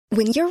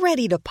When you're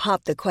ready to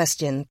pop the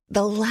question,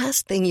 the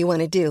last thing you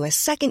want to do is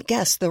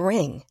second-guess the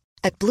ring.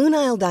 At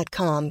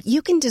BlueNile.com,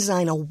 you can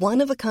design a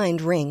one-of-a-kind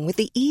ring with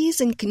the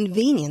ease and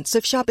convenience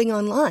of shopping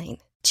online.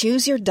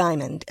 Choose your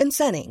diamond and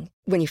setting.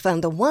 When you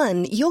find the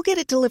one, you'll get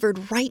it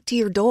delivered right to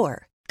your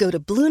door. Go to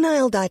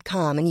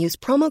BlueNile.com and use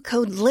promo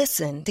code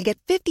LISTEN to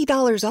get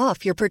 $50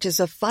 off your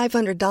purchase of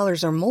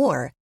 $500 or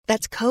more.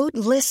 That's code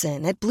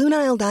LISTEN at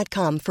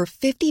BlueNile.com for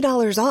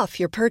 $50 off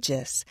your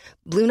purchase.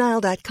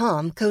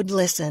 BlueNile.com, code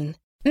LISTEN.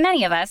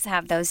 Many of us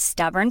have those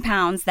stubborn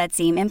pounds that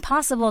seem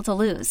impossible to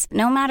lose,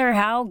 no matter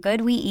how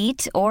good we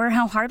eat or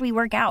how hard we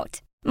work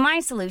out. My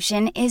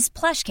solution is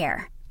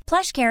PlushCare.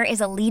 PlushCare is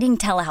a leading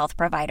telehealth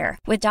provider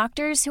with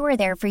doctors who are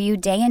there for you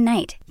day and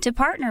night to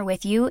partner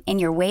with you in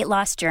your weight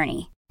loss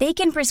journey. They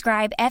can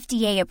prescribe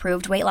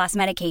FDA-approved weight loss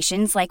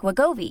medications like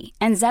Wegovy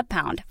and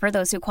Zepbound for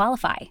those who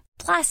qualify.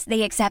 Plus,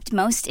 they accept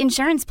most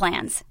insurance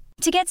plans.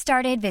 To get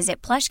started,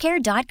 visit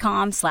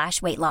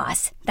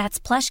plushcare.com/weightloss. That's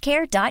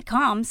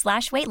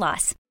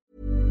plushcare.com/weightloss.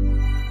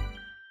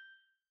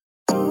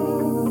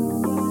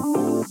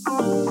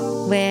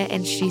 We're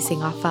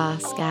introducing our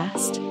first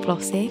guest,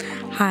 Flossie.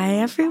 Hi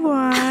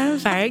everyone,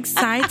 very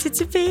excited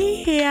to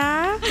be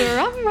here.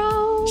 Drum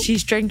roll.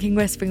 She's drinking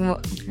whispering. Well,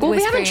 we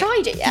haven't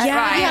tried it yet. Yeah,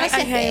 right. We had a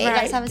sippy. Okay, right.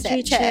 Let's have a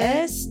sip.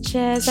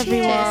 Cheers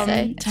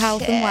everyone. To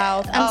health and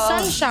wealth and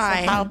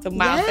sunshine. Health and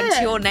wealth and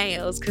to your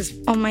nails, because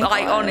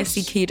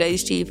honestly,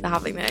 kudos to you for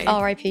having those.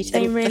 R.I.P. to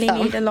They really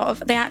need a lot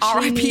of. They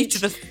actually R.I.P. need to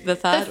the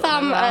third the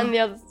thumb and the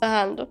other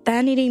hand.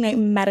 They're needing like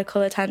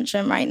medical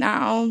attention right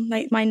now.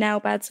 Like my nail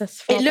beds are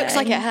throbbing. It looks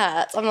like it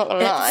hurts. I'm not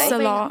gonna lie.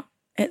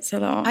 It's a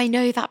lot. I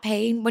know that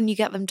pain when you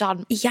get them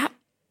done. Yep.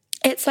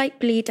 It's like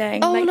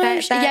bleeding. Oh like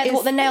no!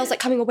 There The nails like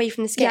coming away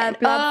from the skin. Yeah,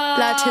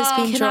 blood has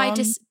been Can drawn. I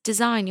just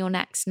design your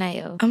next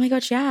nail? Oh my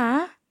god,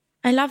 yeah.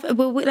 I love it.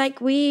 Well,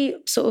 we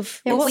sort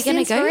of. What are we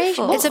going to go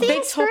for? It's a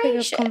big topic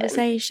of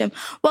conversation.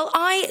 Well,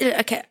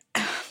 I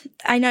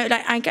know,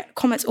 like, I get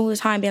comments all the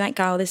time being like,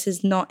 girl, this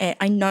is not it.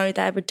 I know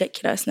they're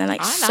ridiculous and they're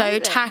like so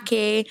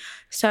tacky,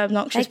 so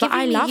obnoxious, but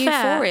I love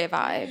Euphoria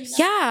vibes.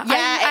 Yeah,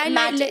 I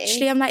like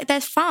literally, I'm like,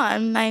 they're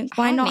fun. Like,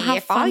 why not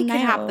have fun If I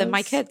could have them,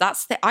 I could.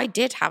 I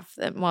did have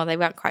them. Well, they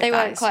weren't quite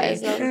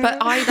as long. But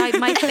I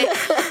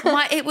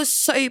like it was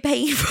so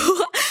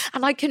painful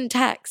and I couldn't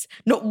text.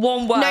 Not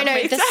one word. No,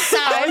 the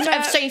sound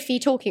of Sophie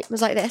talking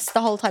was like this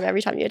the whole time,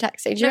 every time you were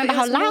texting. Do you remember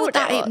how loud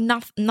that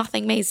was?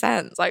 Nothing made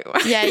sense. Like,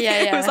 yeah.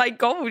 It was like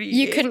gold.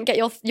 You couldn't get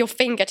your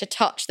finger to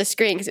touch the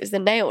screen because it was the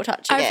nail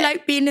touching it. I've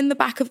like been in the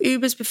back of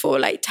Ubers before,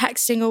 like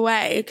texting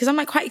away, because I'm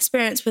like quite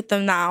experienced with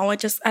them now. I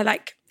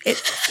like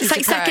it. It's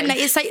like second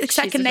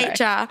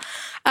nature.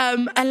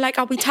 And like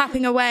I'll be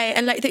tapping away,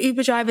 and like the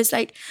Uber driver's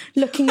like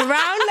looking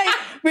around, like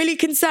really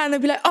concerned.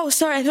 They'll be like, "Oh,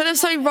 sorry, I thought there was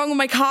something wrong with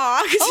my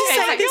car," because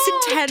it's like this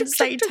intense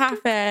like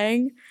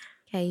tapping.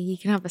 Okay, you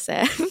can have a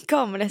sip. Go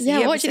on, Melissa.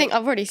 Yeah, what do you think?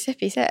 I've already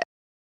sippy sip.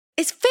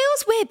 It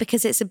feels weird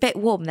because it's a bit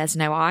warm. There's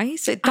no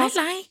ice. So I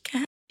like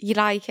it. You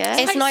like it?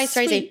 It's like nice,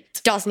 sweet. Rosie.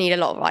 Does need a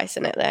lot of ice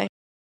in it though.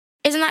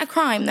 Isn't that a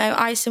crime though?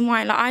 Ice and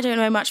wine. Like, I don't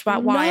know much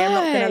about wine. I'm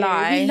not gonna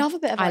lie. We love a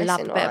bit of ice. I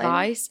love a bit of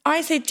ice.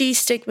 I say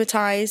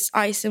destigmatise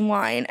ice and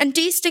wine, and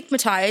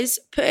destigmatise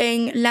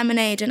putting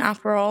lemonade in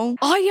Aperol.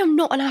 I am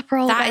not an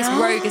Aperol. That is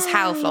rogue as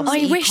hell,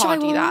 Flossie. I wish you I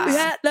can't do was.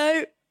 that. Yeah,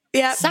 no.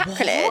 Yep.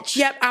 Sacrilege. What?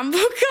 Yep, and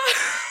vodka.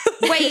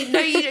 Wait,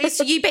 no,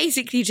 so you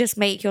basically just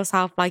make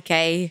yourself like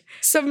a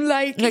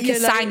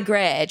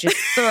sangria, just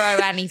throw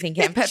anything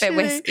in, put a bit of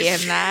whiskey in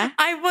there.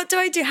 What do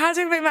I do? How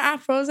do I make my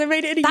Aperols? I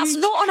made it in a That's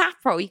not an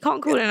Aperol. You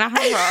can't call it an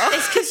Aperol.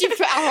 It's because you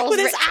put Aperol. Well,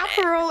 there's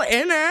Aperol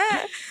in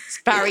it. It's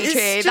very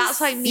true.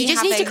 That's like me. You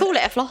just need to call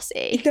it a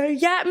Flossie. No,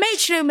 yeah,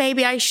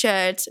 maybe I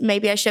should.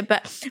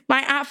 But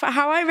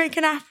how I make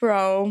an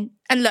Aperol.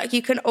 And look,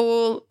 you can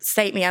all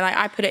state me.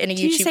 I put it in a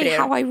YouTube video.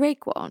 How I rig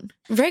one?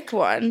 Rig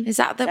one? Is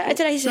that the...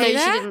 Did I say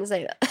that? No, she didn't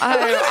say that. Oh,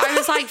 I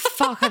was like,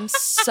 fuck, I'm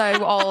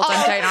so old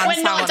and don't understand.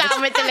 We're not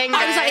down with the lingo.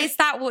 I was like, is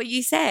that what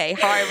you say?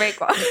 How I rig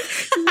one?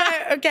 No,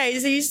 okay,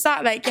 so you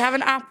start you have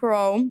an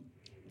Aperol,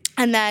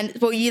 and then,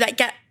 you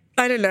get,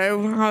 I don't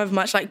know, however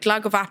much,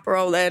 glug of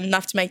Aperol in,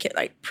 enough to make it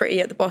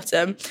pretty at the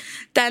bottom.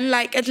 Then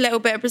a little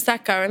bit of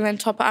Prosecco, and then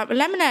top it up with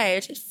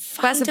lemonade. It's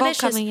Where's the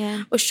delicious. vodka coming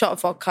in? Or shot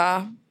of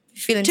vodka.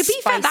 Feeling to be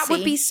spicy. fair, that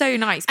would be so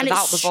nice and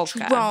without it's the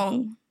vodka.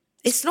 Strong.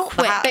 It's not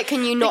quick, that. but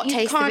can you not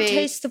taste the booze? You can't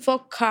taste the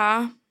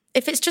vodka.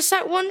 If it's just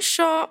one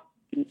shot,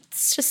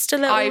 it's just a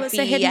little, it's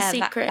a hidden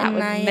secret in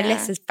there.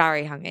 Melissa's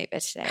very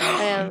hungover today.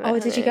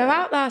 Did you go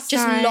out last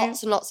just night? Just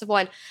lots and lots of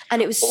wine. And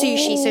it was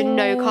sushi, so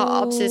no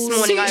carbs. So this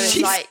morning I was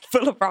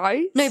full of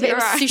rice? No, but it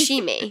was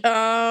sushimi.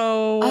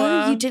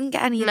 Oh, you didn't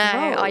get any of the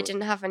rolls? No, I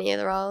didn't have any of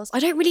the rolls.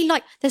 I don't really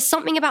there's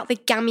something about the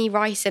gammy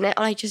rice in it,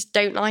 and I just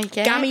don't like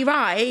it. Gammy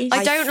rice?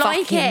 I don't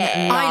like it.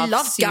 I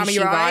love gammy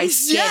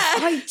rice.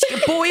 Yeah.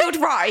 Boiled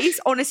rice,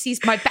 honestly, is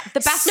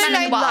the best in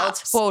the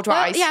world. Boiled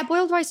rice. Yeah,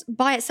 boiled rice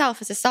by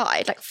itself as a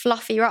side, fluffy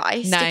fluffy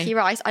rice, sticky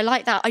rice. I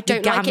like that. I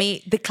don't like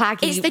it. The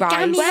claggy rice. It's the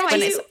gammy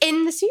rice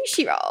in the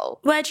sushi roll.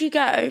 Where'd you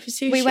go for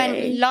sushi? We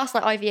went last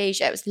night, Ivy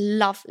Asia. It was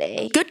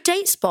lovely. Good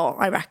date spot,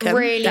 I reckon.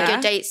 Really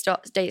good date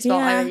spot.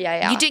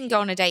 Yeah. You didn't go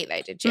on a date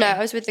though, did you? No, I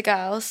was with the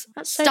girls.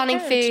 That's so stunning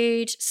good.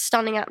 food,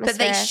 stunning atmosphere.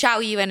 But they show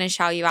you in and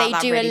show you out. They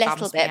that do really a little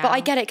bums bit, me but I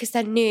out. get it because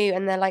they're new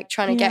and they're like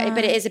trying to get it.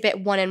 But it is a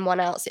bit one in, one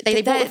out.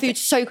 They brought the food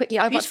so quickly.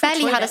 I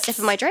barely had a sip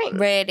of my drink.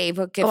 Really,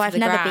 but good for I've the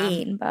never gram.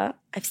 been, but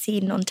I've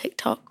seen on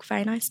TikTok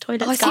very nice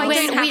toilets. Oh, so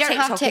We we don't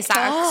have TikTok. Is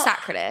that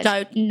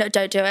sacrilege? No,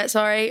 don't do it.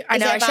 Sorry, I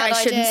know I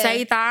shouldn't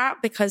say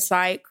that because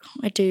like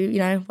I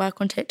do,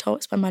 work on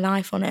TikTok, spend my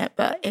life on it,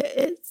 but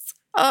it's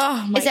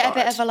oh my god. Is it a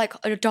bit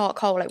of a dark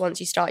hole? Like once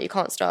you start, you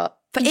can't stop.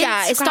 But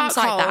yeah, it's dark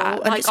like hole,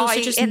 that. and it's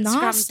also just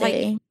Instagram's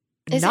nasty.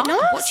 Is it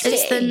nasty?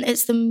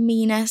 It's the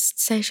meanest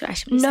social. I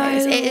shouldn't say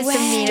this. It is the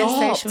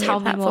meanest social media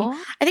platform.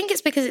 I think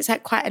it's because it's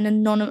like quite an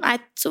anonymous. I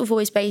sort of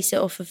always base it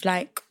off of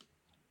like.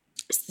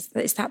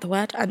 Is that the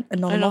word?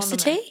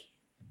 Anonymity?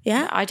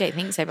 Yeah, I don't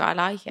think so, but I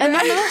like it. Wait,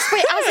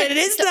 as it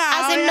is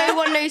now. As in, no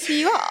one knows who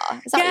you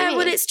are. Is that what you mean?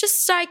 well, it's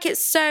just like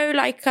it's so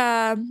like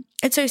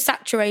it's so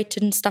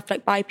saturated and stuff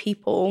like by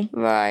people,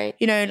 right?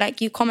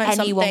 Like you comment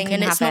Anyone something can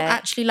and it's have not it.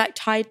 actually like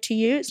tied to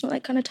you. It's not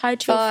like kind of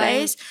tied to your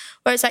face.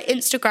 Whereas like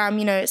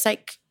Instagram, it's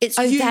like it's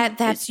you.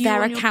 It's you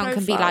their on your account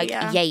can be profile,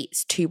 like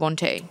Yates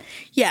 212.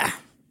 Yeah.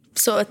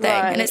 Sort of thing.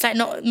 Right. And it's like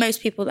not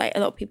most people, like a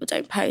lot of people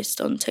don't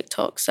post on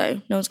TikTok,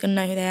 so no one's gonna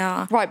know who they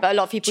are. Right, but a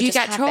lot of people Do you just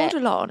get have trolled it. a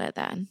lot on it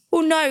then?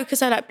 Well, no,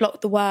 because I like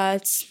block the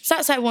words. So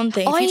that's like one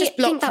thing. If you just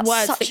block think the that's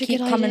words such that a keep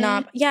good coming idea.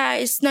 up. Yeah,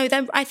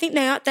 I think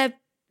they're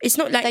it's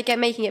not like They're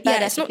making it better.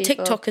 yeah, it's for not people.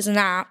 TikTok as an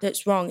app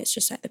that's wrong. It's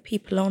just like the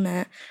people on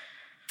it.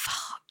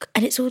 Fuck.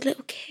 And it's all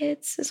little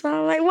kids as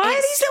well. Like, why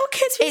are these little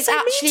kids being so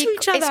mean to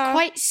each other? It's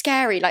quite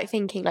scary, like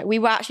thinking, like we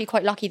were actually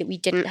quite lucky that we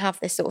didn't have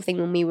this sort of thing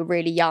when we were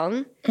really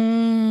young.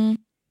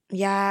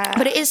 Yeah.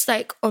 But it is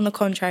like, on the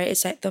contrary,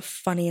 it's like the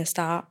funniest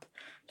app.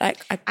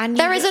 Like, and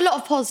There is a lot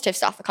of positive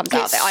stuff that comes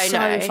out of it, I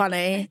know. so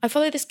funny. I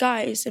follow this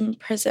guy who's in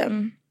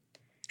prison.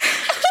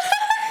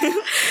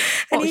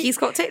 What, he's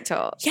got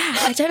TikTok? Yeah,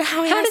 I don't know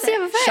how he How has does he it.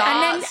 have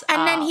a face?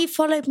 And then he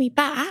followed me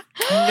back.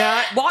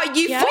 No. Why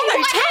you Yeah.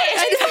 followed How him?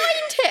 did you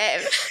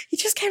find him? He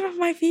just came up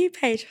my view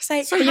page. I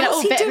was like, you're what's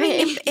all he bit doing?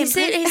 me. He's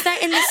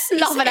like in this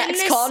Love an he's in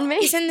this- ex-con, me.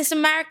 He's in this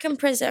American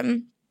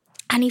prison,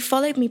 and he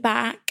followed me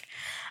back,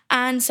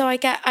 and so I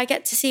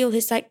get to see all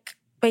his like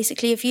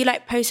basically if you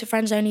like post a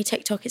friends only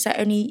TikTok, it's like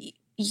only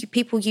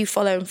people you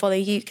follow and follow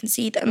you can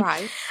see them.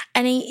 Right.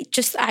 And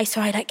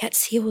I like get to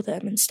see all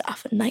them and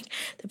stuff. And like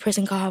the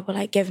prison guard will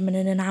like give him an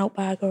In-N-Out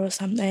burger or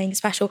something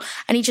special.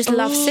 And he just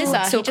loves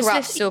scissor.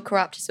 Still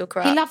corrupt.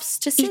 He loves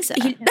to scissor.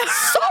 Sorry,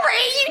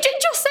 you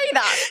didn't just say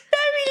that. No,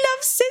 he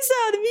loves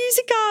SZA, the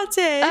music artist.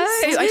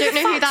 Oh, I don't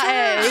know who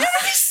that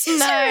is.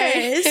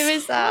 No, Who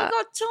is Oh that?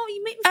 God, Tom,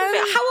 you make me feel a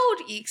bit. How old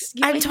are you?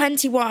 I'm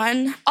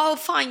 21. Oh,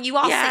 fine. You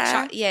are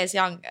Yeah. 6 years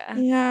younger.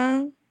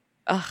 Yeah.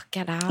 Ugh,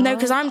 get out. No,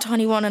 because I'm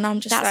 21 and I'm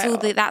just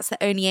That's the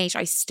only age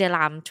I still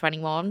am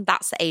 21.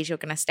 That's the age you're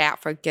going to stay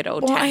out for a good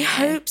old 10 I years.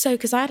 hope so,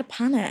 because I had a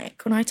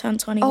panic when I turned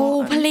 21.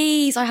 Oh,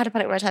 please. I had a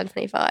panic when I turned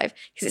 25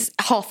 because it's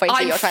halfway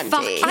through your 20s.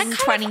 fucking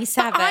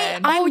 27.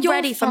 I'm you're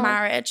ready for fine.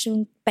 marriage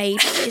and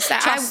babies. Like,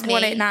 I Trust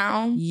want me. it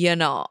now. You're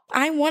not.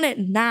 I want it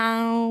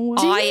now.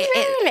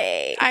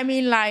 Really? I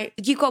mean, like,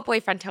 You got a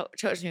boyfriend. Talk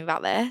to me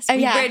about this. Oh,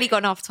 We've yeah. really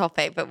gone off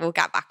topic, but we'll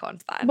get back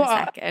onto that in What?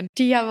 a second.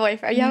 Do you have a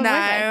boyfriend? You have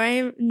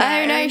a boyfriend? no.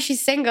 Oh, no,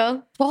 she's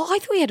single. Well, I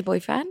thought you had a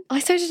boyfriend. I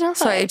so did not.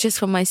 Sorry, just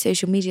from my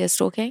social media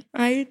stalking.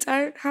 I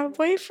don't have a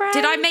boyfriend.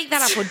 Did I make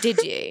that up or did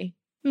you?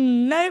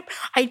 Nope.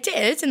 I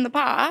did in the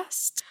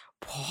past.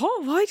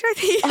 What? Why do I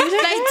think?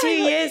 Like 2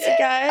 years ago.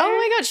 Oh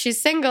my God,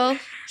 she's single.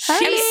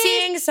 She's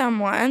seeing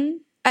someone.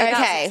 Oh, Okay.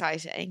 that's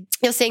exciting.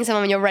 You're seeing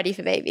someone when you're ready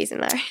for babies in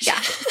marriage. Yeah.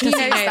 He knows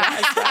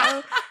that as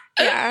well.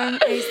 Yeah.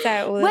 I say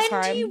it all the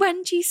time.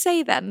 When do you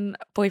say then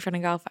boyfriend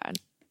and girlfriend?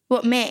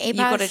 What, me? You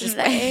gotta just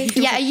personally?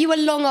 Yeah, are you a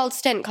long old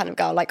stint kind of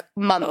girl, like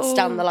months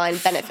down the line,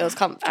 then it feels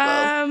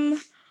comfortable?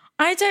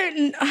 I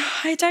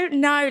don't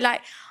know.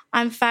 Like,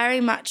 I'm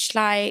very much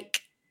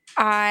like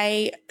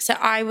I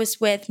was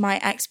with my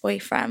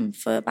ex-boyfriend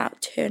for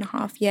about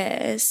 2.5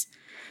 years.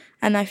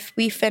 And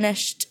we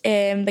finished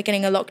in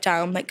beginning of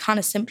lockdown, like kind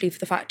of simply for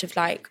the fact of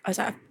like, I was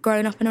like, I've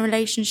grown up in a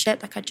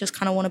relationship. Like I just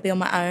kind of want to be on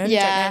my own.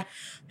 Yeah. Don't know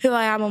who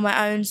I am on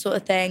my own sort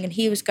of thing. And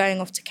he was going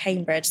off to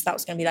Cambridge. So that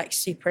was going to be like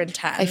super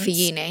intense. Oh, for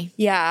uni.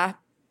 Yeah.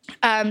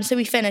 So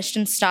we finished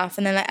and stuff.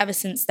 And then like ever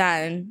since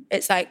then,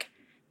 it's like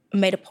I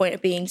made a point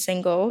of being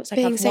single. It's like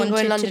Being I've single in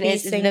wanted London to be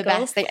is single. the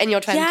best thing. In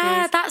your 20s.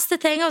 Yeah, that's the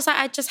thing. I was like,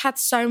 I just had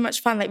so much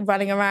fun like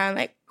running around,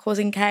 like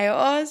causing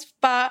chaos.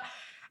 But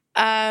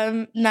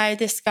no,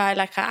 this guy,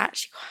 like I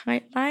actually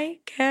quite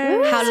like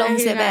him. How So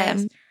long's who it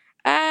been?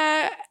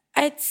 knows?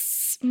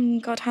 It's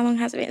God, how long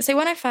has it been? So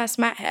when I first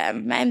met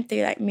him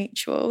through like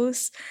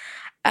mutuals.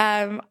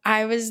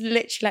 I was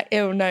literally like,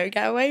 ew, no,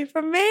 get away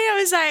from me. I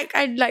was like,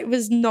 I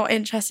was not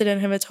interested in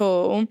him at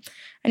all.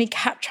 And he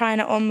kept trying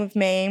it on with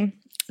me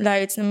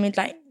loads, and we'd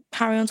like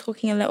carry on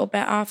talking a little bit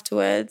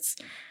afterwards.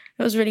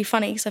 it was really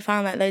funny because I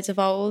found like loads of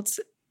old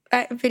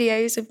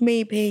videos of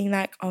me being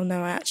like, oh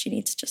no, I actually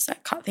need to just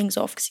like cut things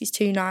off because he's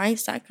too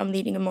nice. Like I'm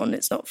leading him on,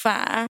 it's not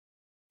fair.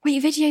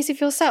 Wait, videos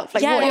of yourself?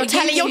 Like, yeah, what,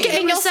 you're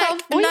giving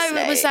yourself voice No,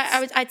 it was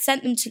like I'd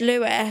sent them to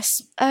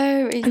Lewis.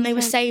 Oh, and they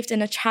were saved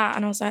in a chat,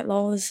 and I was like,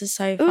 lol, this is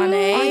so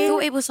funny. I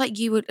thought it was like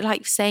you were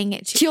like saying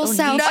it to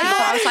yourself. No,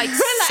 I was like,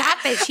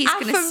 savage, he's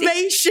going to see.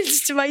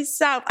 Affirmations to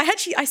myself.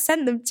 I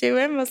sent them to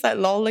him. I was like,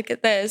 lol, look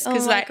at this.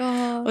 Because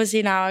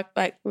obviously now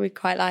we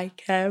quite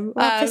like him.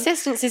 Well,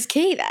 persistence is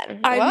key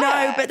then. I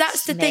know, but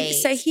that's the thing.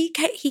 So he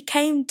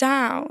came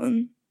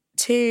down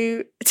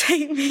to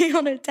take me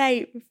on a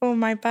date before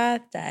my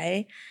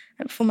birthday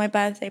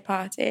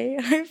party.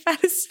 I fell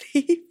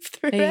asleep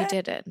through it. No, you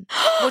didn't.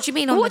 What do you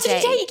mean on what the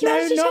date?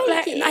 Did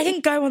you take? I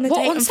didn't go on the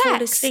date and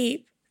fall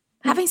asleep.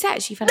 Having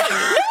sex, you fell asleep?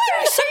 No,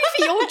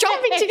 Sophie, you're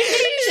jumping to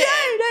conclusions.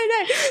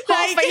 No.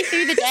 Halfway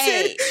through the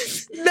day.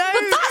 No.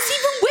 But that's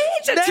even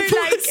weirder to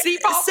fall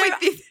asleep halfway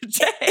through the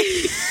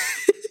day.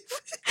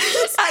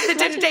 And the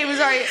dinner date was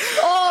right.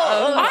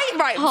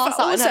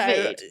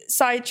 Also,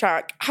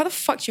 sidetrack. How the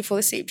fuck do you fall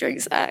asleep during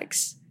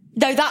sex?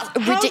 No, that's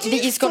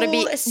ridiculous. It's got to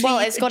be. Well,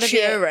 it's got to be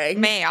during.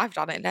 Me, I've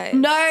done it.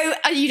 No,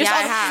 you just.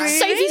 Yeah,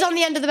 Sophie's on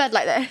the end of the bed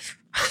like this.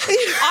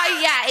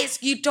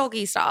 It's you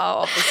doggy style,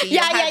 obviously.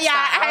 Yeah.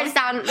 Hands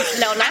down,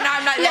 little nap. And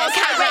I'm like, look,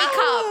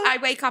 I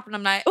wake up and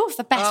I'm like, oh, it's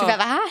the best we've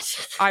ever had.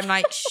 I'm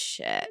like,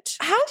 shit.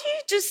 How do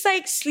you just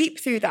like sleep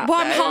through that? Well,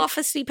 I'm half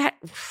asleep.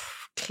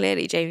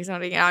 Clearly, Jamie's not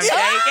doing it. I'm joking.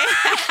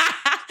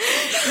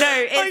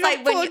 No, it's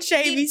like when poor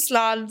Jamie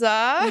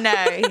slander.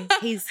 No,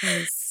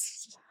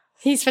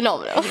 He's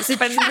phenomenal. He's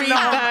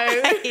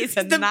phenomenal. He's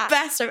the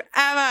best I've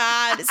ever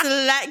had. It's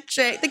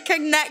electric. The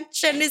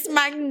connection is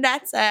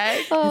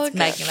magnetic. Oh, it's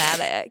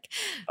magnetic.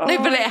 No,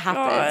 but it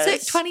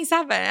happens. So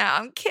 27.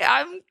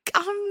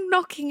 I'm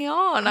knocking it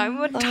on.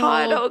 I'm a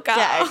tired old girl.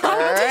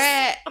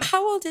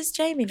 How old is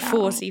Jamie now?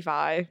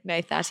 45.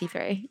 No,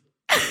 33.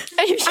 The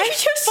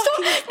fact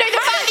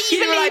that you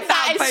believe like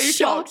that is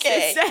shocking.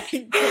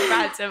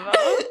 Incredible.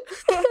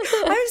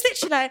 I was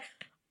literally like,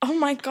 oh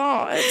my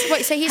God.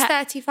 Wait, so he's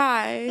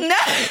 35? No,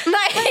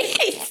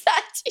 he's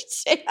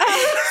 32.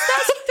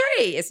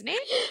 33, isn't he?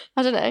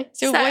 I don't know. It's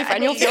your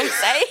boyfriend, your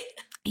fiancé.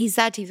 He's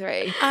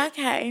 33.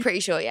 Okay. Pretty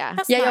sure, yeah.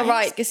 That's You're nice.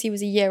 right, because he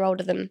was a year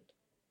older than...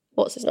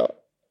 What's his name?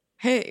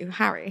 Who?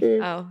 Harry?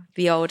 Oh,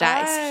 the old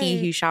ex. He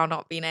who shall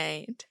not be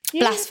named.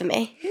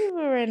 Blasphemy. You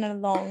were in a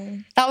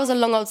long... That was a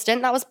long old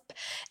stint. That was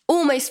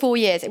almost 4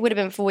 years. It would have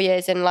been 4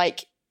 years in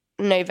like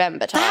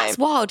November time. That's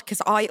wild,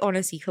 because I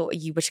honestly thought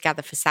you were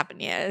together for 7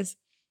 years.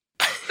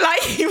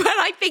 Like, when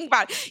I think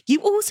about it, you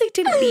also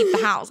didn't leave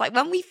the house. Like,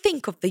 when we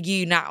think of the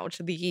you now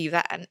to the you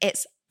then,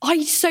 it's...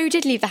 I so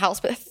did leave the house,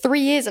 but 3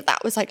 years of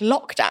that was like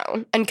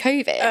lockdown and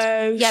COVID.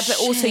 Oh, yeah, but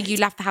also you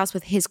left the house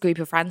with his group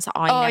of friends, so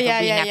we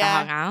never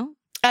hung out.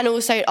 And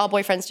also our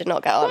boyfriends did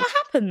not get on. What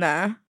happened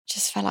there?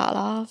 Just fell out of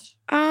love.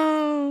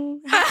 Oh,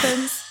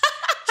 happens.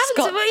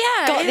 Got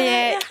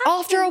the ick.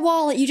 After a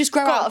while, you just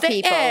grow out of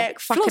people.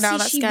 Fucking hell,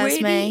 that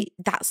scares me.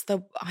 That's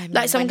the...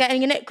 like someone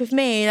getting an ick with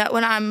me, like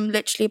when I'm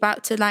literally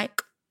about to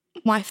like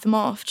wife them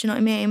off. Do you know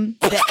what I mean?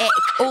 The ick.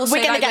 Also,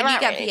 we're gonna like, get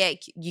when married. you get the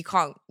ick, you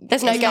can't...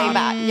 There's no going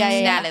back.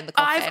 Yeah. Nail in the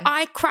coffin.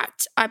 I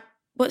cracked...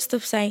 what's the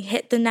saying?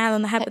 Hit the nail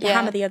on the head with the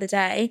hammer the other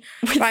day.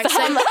 With the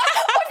hammer.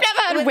 I've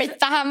never heard with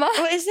the hammer.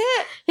 What is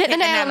it? Hit the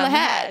nail on the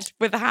head.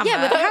 With the hammer.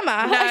 Yeah, with the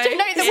hammer. No, I don't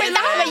know. With the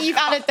hammer, you've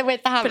added the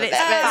with the hammer. But it's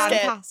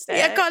fantastic.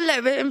 Yeah, God,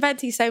 look, we're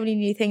inventing so many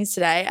new things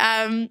today.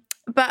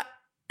 But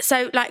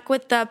so like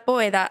with the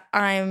boy that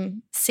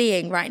I'm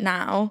seeing right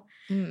now,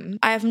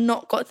 I have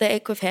not got the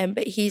ick with him,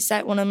 but he's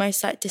like one of the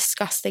most like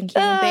disgusting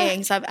human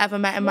beings I've ever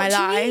met in my life.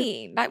 What do you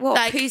mean? Like what?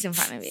 Like, poos in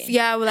front of you?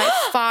 Yeah, well, like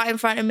fart in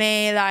front of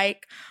me,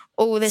 like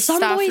all this some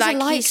stuff. Boys like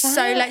are he's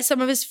so like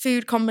some of his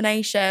food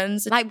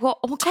combinations. Like what?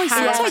 Oh my God,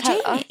 he looks like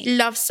Jamie. He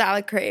loves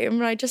salad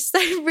cream. I just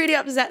it really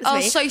upsets me.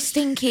 Oh, so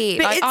stinky.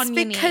 But like it's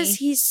oniony. because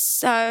he's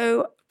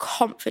so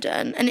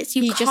confident, and it's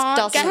you just can't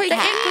doesn't get the care.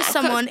 ick with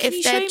someone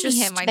if they're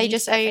just they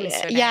just own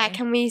it. Yeah,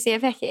 can we see a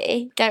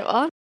Vicky? Go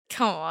on.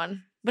 Come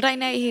on. Would I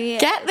know who he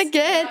is? Get the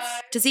goods.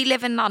 Does he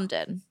live in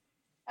London?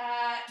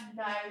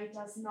 No, he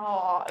does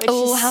not.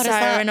 Oh, how does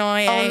that?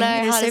 Annoying. Oh no,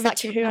 how does over that?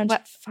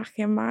 200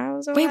 fucking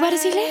miles away. Wait, where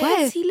does he live? Where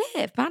does he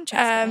live?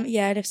 Manchester.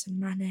 Yeah, he lives in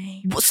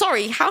Money.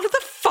 Sorry, how the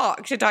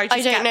fuck did I just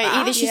I don't know. that?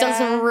 Either she's done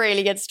some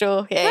really good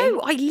stalking. No,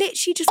 I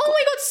literally just. Oh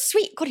my God,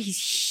 sweet. God,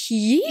 he's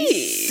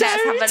huge.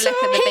 Let's have a look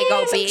at the big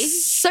old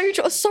beast. So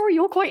tall. Sorry,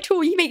 you're quite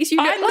tall. He makes you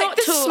look I'm like not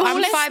the tall.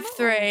 smallest. I'm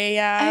 5'3",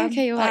 yeah.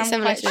 Okay, you're like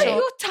similar to me.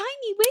 You're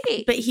tiny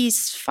wee. But he's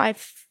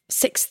 5'6".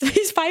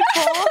 He's 5'4".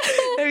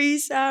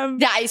 He's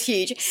that is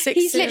huge.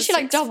 He's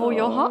literally like double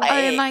your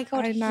height. Oh my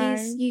God, I know.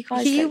 You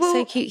guys He look will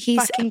so cute. He's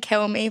fucking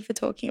kill me for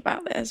talking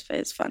about this, but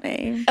it's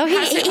funny. Oh,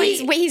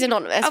 he's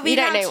anonymous. Are we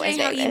don't know what his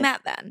name you is.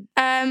 met then?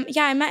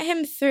 Yeah, I met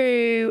him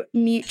through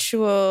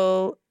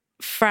mutual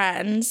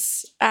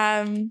friends.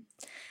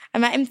 I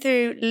met him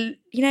through,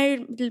 you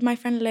know, my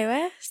friend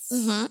Lewis.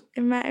 Mm-hmm.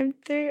 I met him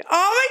through.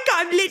 Oh my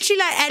God, I'm literally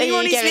like,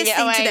 anyone who's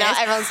listening to this,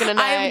 everyone's gonna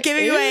know. I'm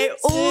giving away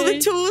all the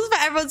tools for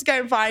everyone to go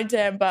and find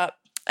him. But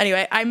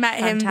anyway, I met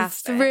him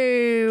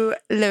through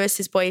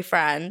Lewis's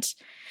boyfriend.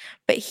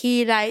 But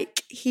he this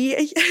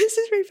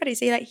is really funny.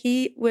 So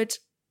he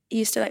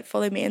used to like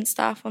follow me and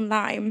stuff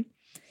online.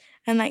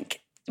 And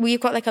like,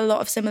 we've got like a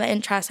lot of similar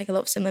interests, like a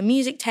lot of similar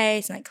music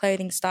tastes and like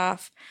clothing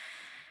stuff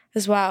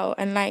as well.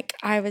 And like,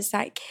 I was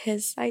like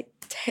his like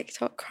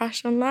TikTok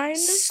crush online.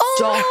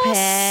 Stop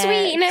it.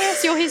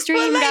 Sweetness, you're his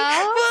dream girl.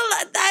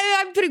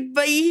 I'm putting,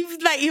 but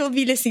he'll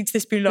be listening to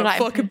this being like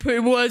fucking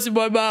putting words in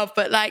my mouth.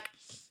 But like,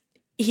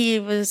 he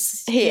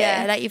was, he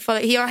had to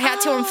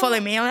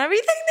unfollow me on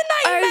everything the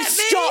night he met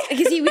me. Stop,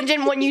 because he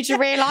didn't want you to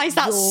realise.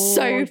 That's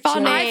so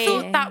funny. I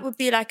thought that would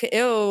be like,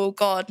 oh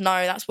God, no,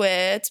 that's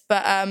weird.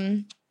 But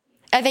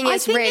I think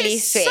it's really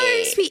sweet.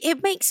 So sweet.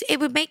 It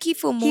would make you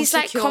feel more He's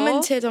secure. like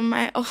commented on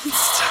my old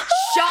stuff.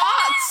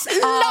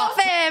 Love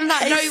him.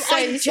 That is so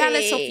I'm sweet.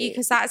 jealous of you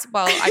because that's,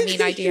 well, I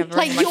mean, I do have a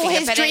like ring on my you're finger,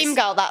 his but dream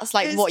girl. That's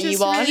like what you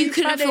want. You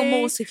couldn't feel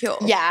more secure.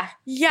 Yeah.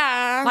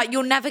 Yeah. Like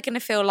you're never going to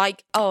feel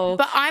like, oh.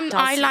 But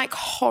I like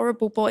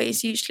horrible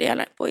boys usually. I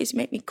like boys who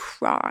make me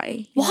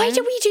cry. Why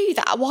do we do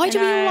that? Why do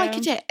we all like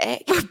a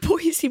dick?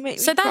 boys who make me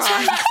So that's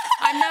cry. why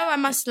I know I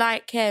must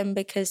like him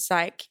because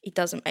like he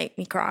doesn't make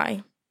me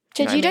cry.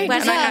 You don't When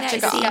deserve I have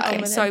to to see go.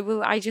 him,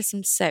 so I just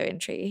am so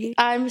intrigued.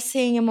 I'm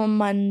seeing him on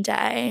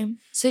Monday.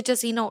 So does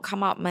he not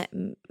come up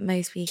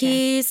most weekends?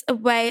 He's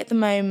away at the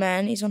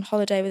moment. He's on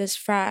holiday with his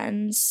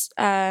friends.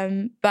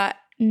 But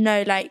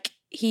no, like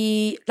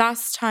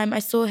last time I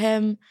saw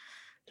him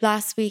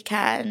last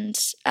weekend,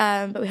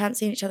 but we hadn't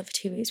seen each other for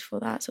 2 weeks before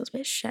that, so it was a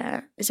bit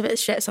shit. It's a bit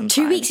shit sometimes.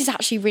 2 weeks is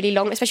actually really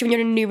long, especially when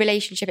you're in a new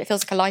relationship. It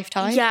feels like a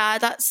lifetime. Yeah,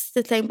 that's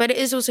the thing. But it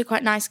is also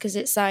quite nice because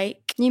it's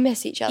like, You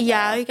miss each other.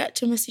 yeah, you get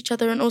to miss each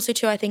other. And also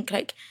too, I think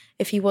like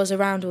if he was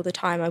around all the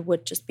time, I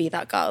would just be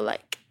that girl,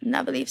 like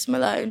never leaves him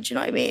alone. Do you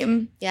know what I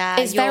mean? Yeah,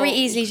 It's very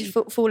easy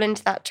to fall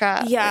into that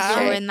trap.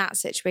 Yeah. You're in that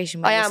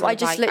situation. I am. I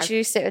just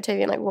literally sit with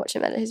Toby and like watch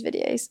him edit his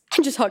videos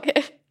and just hug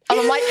it. And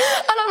I'm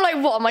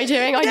like, what am I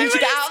doing? I need to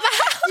get out of the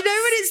house. You know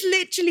when it's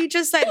literally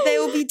just like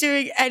they'll be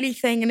doing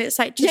anything and it's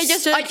like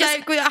just like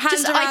with your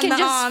hands around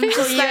the arms.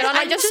 Feel you, and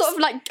I just sort of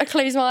like I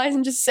close my eyes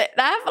and just sit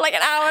there for like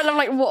an hour and I'm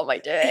like, what am I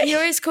doing? He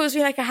always calls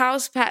me like a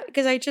house pet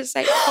because I just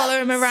like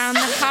follow him around the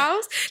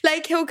house.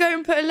 Like he'll go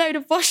and put a load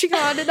of washing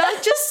on and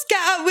I'll just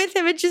get up with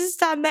him and just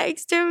stand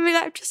next to him and be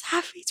like, I'm just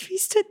happy to be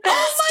stood there.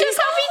 Just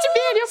happy to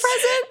be in your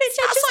presence.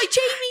 It's like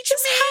Jamie,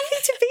 just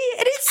happy to be,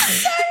 and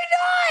it's so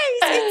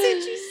nice. It's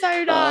literally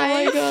so nice.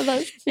 Oh my God,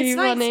 that's too It's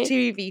funny. nice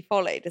to be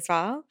followed as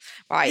well,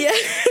 right? Yeah.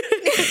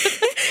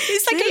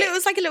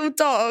 It's like a little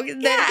dog.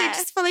 And then they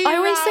just follow you I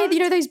always say, around. you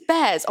know, those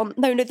bears on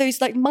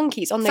those like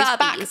monkeys on those Furbies.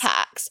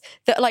 backpacks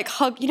that like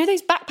hug. You know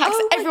those backpacks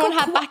that everyone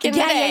had back in the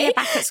day.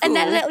 back at school. And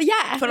then little,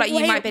 I feel like you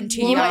might have been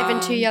too You young. might have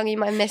been too young. You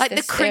might have missed Like the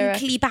this era.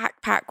 crinkly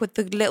backpack with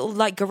the little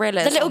like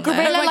gorillas. The little on there.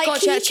 gorilla Oh my like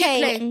God, yeah,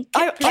 keychain.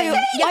 Kipling.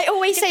 I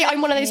always say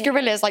I'm one of those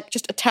gorillas like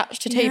just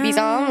attached to Toby's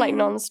arm like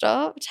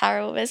non-stop.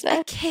 Terrible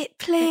business.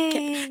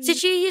 Kipling.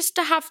 Did you used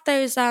to have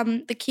those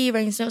the key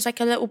rings and it was like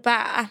a little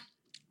bear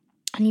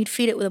and you'd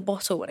feed it with a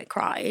bottle when it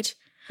cried?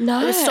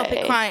 No. It would stop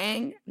it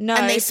crying. No.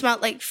 And they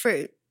smelled like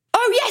fruit.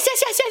 Oh yes.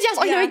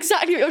 I know Yeah.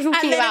 exactly what you're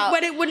talking And then about.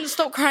 when it wouldn't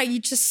stop crying,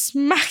 you'd just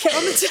smack it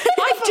on the table.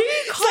 I do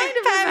It's kind like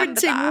of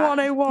remember parenting that.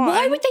 101.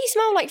 Why would they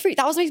smell like fruit?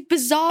 That was the most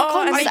bizarre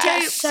concept. I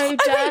don't. So dirty.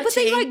 Oh wait, but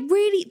they like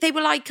really? They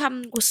were like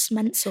Or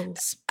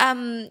Smensels.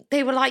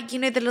 they were like, you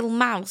know, the little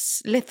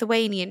mouse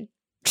Lithuanian.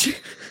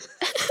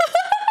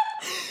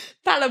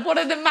 Bella, what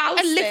are the mouse?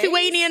 A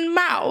Lithuanian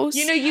mouse.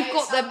 You know, you've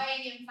got the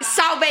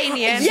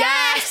Salvanian.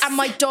 Yes, and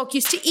my dog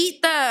used to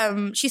eat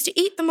them. She used to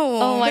eat them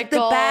all. Oh my But the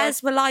God.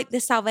 bears were like the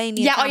Salvanian.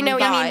 Yeah, I know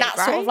family what you mean. vibe, That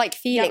sort of right? like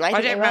feeling. I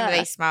don't think remember were.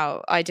 they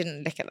smell. I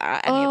didn't look at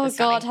that. Any Oh of the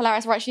God, smelling.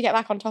 hilarious. Right, should we get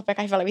back on topic?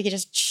 I feel like we could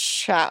just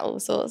chat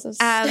all sorts of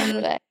stuff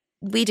today.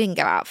 We didn't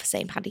go out for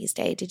St. Paddy's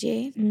Day, did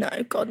you? No,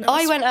 God no.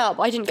 I went out,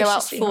 but I didn't go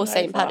out Viciously for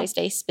St. hungover. Paddy's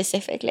Day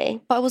specifically.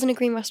 But I was in a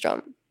green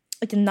restaurant.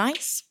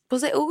 Nice.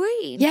 Was it all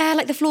green? Yeah,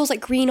 like the floor's like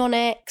green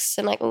onyx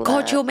and like all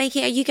God, that. you're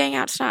making. Are you going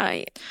out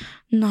tonight?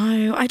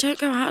 No, I don't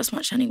go out as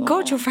much anymore.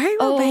 God, you're very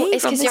well Oh, behaved.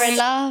 it's because on you're this. in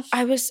love.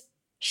 I was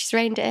She's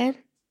reined it in.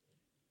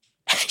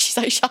 She's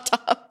like, shut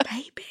up.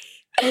 maybe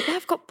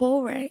I've got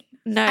boring.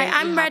 No,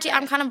 I'm ready.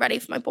 I'm kind of ready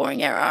for my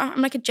boring era.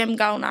 I'm like a gym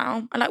girl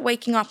now. I like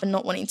waking up and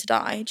not wanting to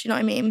die. Do you know what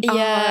I mean?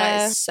 Yeah.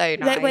 Oh, it's so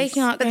nice. Like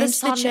waking up, but going the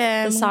to the sun,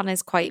 gym. the sun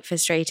is quite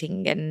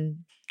frustrating and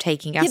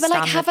taking us. Yeah, but like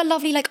down have a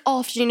lovely like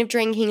afternoon of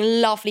drinking,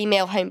 lovely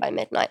meal home by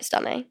midnight,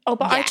 stunning. Oh,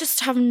 but I Yeah. just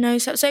have no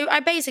self. So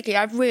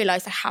I've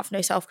realised I have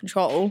no self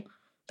control.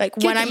 Like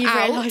when that I'm you've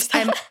out, realised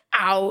that. I'm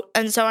out,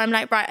 and so I'm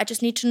like, right, I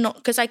just need to not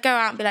because I go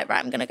out and be like,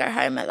 right, I'm gonna go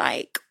home at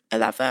like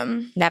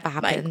 11. Never Like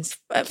happens.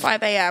 at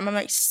 5 a.m. I'm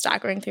like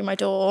staggering through my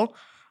door.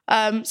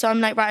 So I'm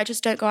like, right, I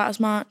just don't go out as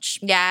much.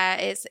 Yeah,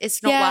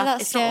 it's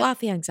not worth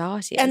the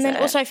anxiety. And then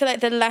also I feel like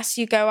the less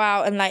you go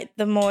out and like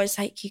the more it's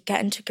like you get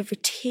into a good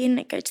routine,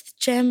 like go to the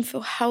gym,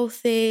 feel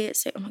healthy.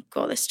 It's like, oh my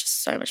God, it's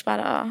just so much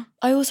better.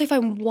 I also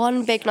find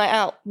one big night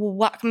out will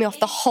whack me off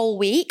the whole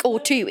week or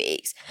 2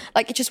 weeks.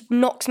 Like it just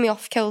knocks me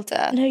off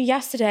kilter. No,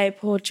 yesterday,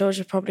 poor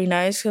Georgia probably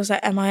knows, because I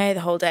was like MIA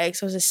the whole day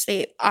because I was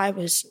asleep. I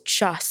was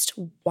just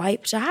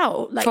wiped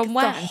out. Like From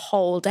when? the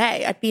whole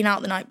day. I'd been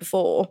out the night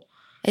before.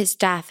 It's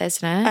death,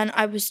 isn't it? And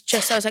I was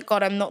like,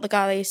 God, I'm not the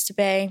girl I used to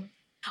be.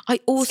 I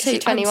also, You're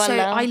 21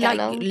 now, I getting like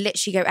on.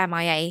 literally go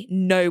MIA.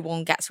 No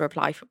one gets a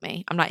reply from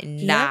me. I'm like,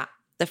 nah,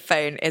 the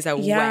phone is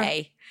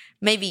away.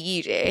 Maybe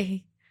you do.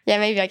 Yeah,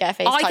 maybe I get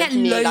a FaceTime I get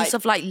from you, loads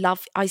of like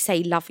love. I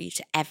say love you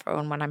to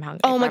everyone when I'm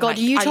hungry. Oh my I'm God, like,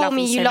 you I told love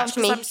me you so loved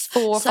much, me 'cause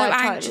I'm 4 or 5 so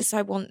times. anxious.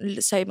 I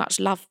want so much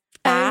love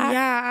Oh, back.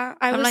 yeah.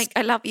 I'm like,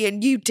 I love you,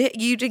 and you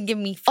didn't give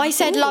me. I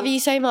said love you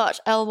so much,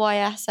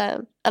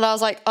 LYSM. And I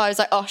was like,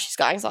 oh, she's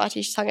got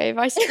anxiety, she's hungover.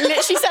 I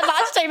literally said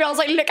that to Jamie. I was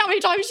like, look how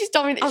many times she's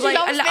told me that she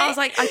loves me. I was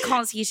like, I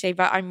can't see you today,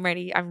 but I'm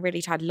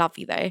really tired. Love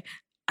you though.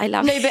 I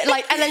love No, you. but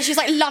like, and then she's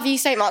like, love you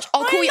so much.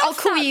 I'll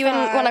call you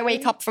when I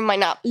wake up from my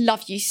nap.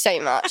 Love you so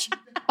much.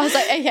 I was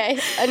like, okay,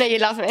 I know you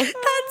love me.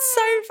 That's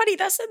so funny.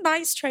 That's a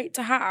nice trait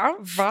to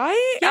have.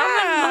 Right? Yeah.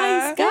 I'm a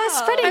nice girl. Yeah,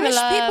 spreading I the wish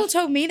love. people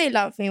told me they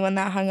love me when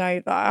they're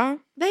hungover.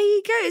 There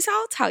you go. So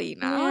I'll tell you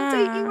now.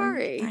 Don't you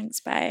worry.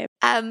 Thanks, babe.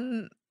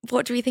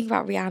 What do we think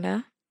about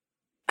Rihanna?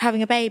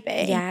 Having a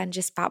baby. Yeah, and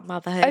just about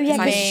motherhood. Oh, yeah,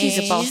 'cause me. she's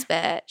a boss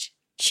bitch.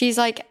 She's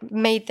like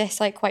made this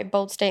like quite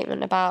bold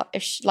statement about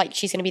if she's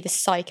going to be the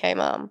psycho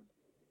mum.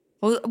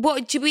 Well,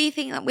 what do we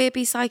think that we'd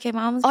be psycho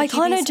mums? I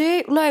kind of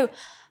do. No,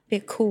 Be a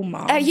cool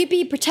mom. you'd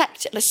be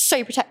protected, like,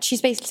 so protected.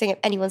 She's basically saying if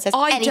anyone says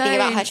anything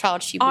about her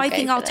child, she will I go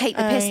think for I'll it. take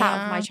the piss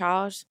out of my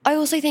child. I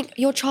also think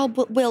your child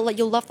will like,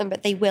 you'll love them,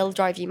 but they will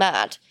drive you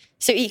mad.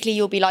 So equally,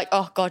 you'll be like,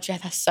 oh God, yeah,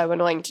 that's so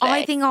annoying today.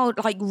 I think I'll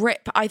like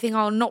rip. I think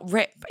I'll not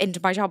rip into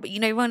my child, but you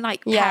know when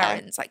like Yeah.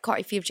 parents, like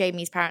quite a few of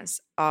Jamie's parents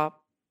are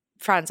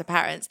friends of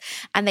parents,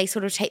 and they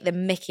sort of take the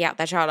mickey out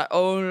their child, like,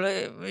 oh,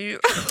 look, Yeah.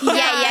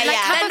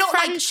 Have They're a not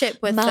like, friendship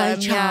with my them.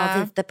 child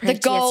Yeah. is the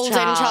prettiest golden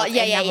child.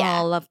 Yeah, in yeah, the yeah.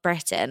 whole of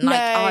Britain. No.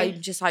 Like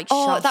I'm just like,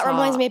 Oh, shut that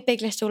reminds up. me of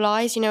Big Little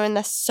Lies, you know, and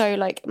they're so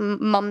like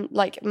mum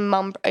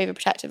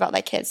overprotective about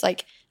their kids,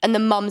 like, and the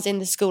mum's in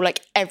the school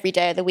like every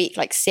day of the week,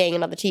 like seeing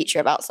another teacher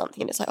about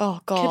something, and it's like,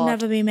 oh God, Could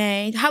never be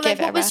me. How, like, Give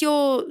it what a was rest.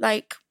 your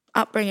like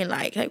upbringing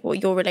like? Like, what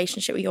your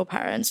relationship with your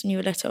parents when you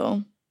were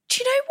little?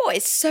 Do you know what?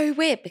 It's so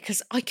weird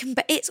because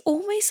but it's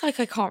almost like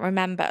I can't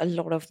remember a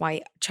lot of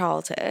my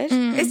childhood. Are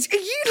you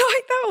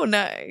like that or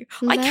no?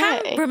 I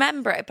can No.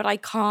 remember it, but I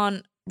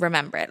can't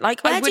remember it.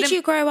 Like, Where did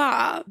you grow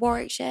up?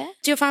 Warwickshire?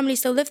 Do your family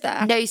still live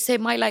there? No, so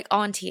my like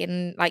auntie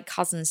and like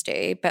cousins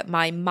do, but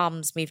my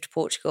mum's moved to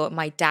Portugal, and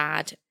my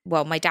dad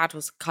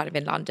was kind of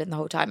in London the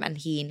whole time, and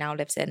he now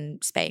lives in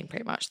Spain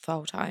pretty much the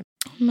whole time.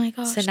 Oh my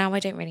gosh. So now I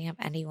don't really have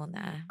anyone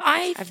there.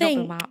 I I've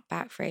think not been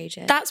back for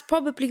ages. that's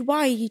probably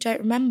why you don't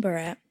remember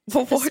it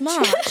What as do you-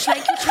 much.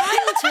 Like your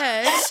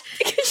childhood.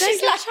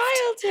 she's your left.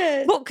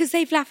 childhood. What? Because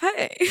they've left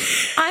home.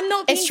 I'm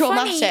not being It's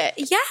funny.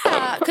 traumatic.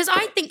 Yeah, because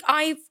I think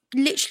I've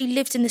literally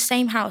lived in the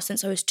same house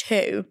since I was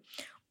 2.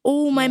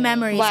 All my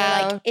memories are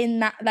Wow. like in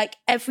that, like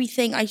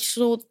everything. I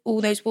saw all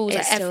those walls It's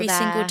like, still every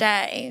single there.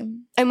 day.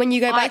 And when you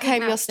go I back think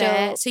home, you're that's still.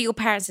 it. So your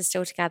parents are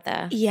still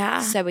together.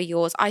 Yeah. So are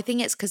yours. I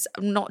think it's because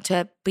not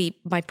to be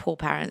my poor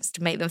parents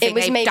to make them think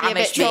was they've maybe a bit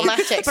damaged me.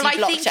 traumatic, so But you I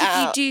blocked think it if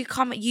out. you do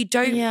come, you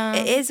don't. Yeah.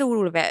 It is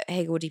all a bit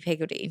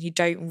higgledy-piggledy, and you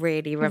don't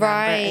really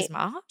remember it as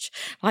much.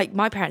 Like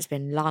my parents have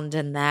been in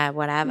London, there,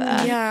 whatever.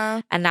 Yeah.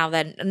 And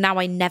now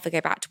I never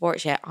go back to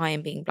Warwickshire. I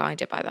am being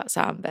blinded by that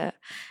sound, but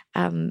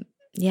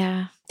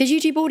yeah. Did you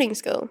do boarding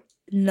school?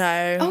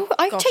 No. Oh,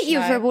 I'd Gosh, take you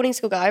no. for a boarding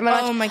school guy.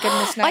 Oh my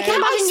goodness, no. I can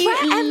imagine I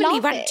swear you Emily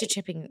love went it. to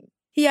Chipping.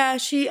 Yeah,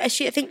 she. I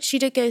think she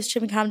did go to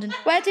Chipping Campden.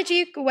 Where did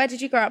you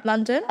grow up?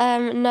 London.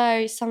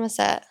 No,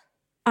 Somerset.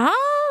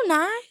 Oh,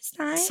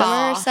 nice.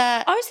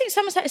 Somerset. I always think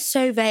Somerset is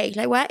so vague.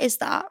 Like, where is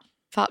that?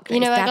 Fuck, You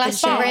know it's where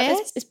Glastonbury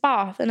Devonshire. is? It's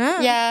Bath, isn't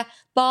it? Yeah,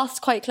 Bath's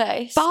quite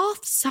close.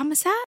 Bath,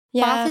 Somerset?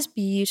 Yeah, Bath is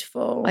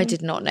beautiful. I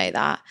did not know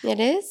that. it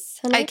is.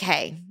 I know.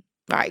 Okay.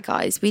 Right,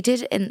 guys, we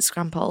did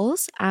Instagram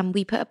polls and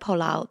we put a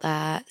poll out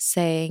there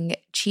saying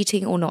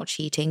cheating or not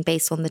cheating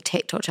based on the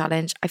TikTok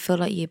challenge. I feel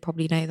like you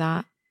probably know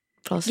that,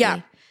 Flossie.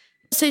 Yeah.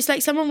 So it's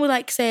like someone will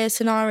like say a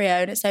scenario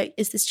and it's like,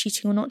 is this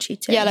cheating or not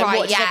cheating? Yeah, like Right,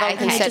 what does yeah, everyone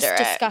okay. And they consider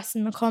just it? discuss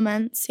in the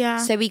comments. Yeah.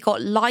 So we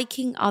got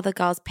liking other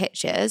girls'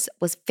 pictures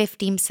was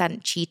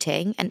 15%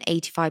 cheating and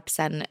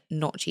 85%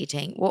 not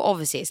cheating. Well,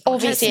 obviously it's not.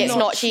 Obviously, It's it's not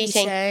not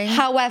cheating. cheating.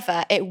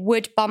 However, it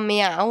would bum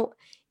me out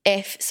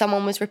if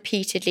someone was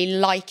repeatedly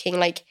liking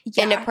like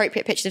Yeah.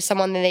 inappropriate pictures of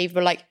someone and they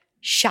were like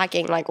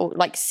shagging, like, or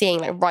like seeing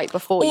like right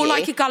before you. Or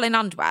like a girl in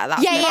underwear.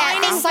 That's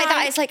Things like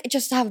that. It's like,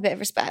 just to have a bit of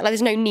respect. Like,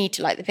 there's no need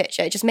to like the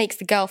picture. It just makes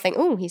the girl think,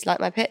 oh, he's liked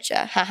my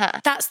picture. Haha.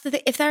 That's the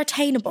thing. If they're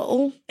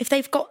attainable, if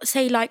they've got,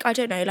 say, like, I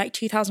don't know, like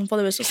 2,000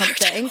 followers or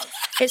something,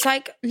 it's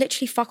like,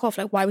 literally fuck off.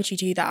 Like, why would you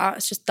do that?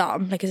 It's just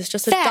dumb. Like, it's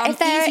just a dumb, easy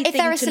thing if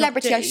they're a to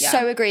celebrity, not I do,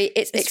 so agree.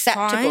 It's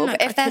acceptable. fine, But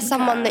like, if there's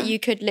someone concur. that you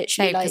could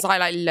literally because I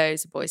like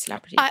loads of boy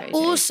celebrity I photos.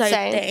 also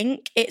Same.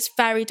 think it's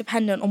very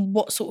dependent on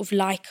what sort of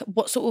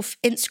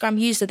Instagram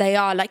user they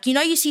are. Like, you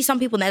know, you see some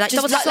people and they're like,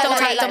 Just double tap, like- double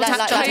tap, like- double like- tap,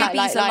 like- double like- tap.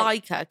 Toby's a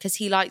liker because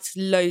he likes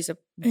loads of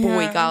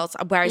boy Yeah. girls,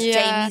 whereas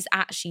Yeah. Jamie's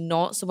actually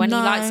not. So when he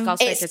No. likes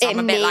girls' It's- photos, I'm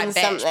a it bit like, means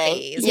bitch, something.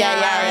 please. Yeah, Where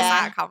yeah, does yeah.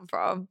 that come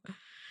from?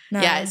 No.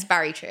 Yeah, it's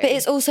very true. But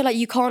it's also like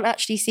you can't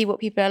actually see what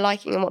people are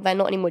liking and what they're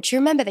not anymore. Do you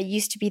remember there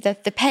used to be the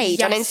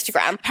page on Yes.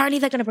 Instagram? Apparently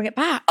they're going to bring it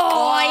back.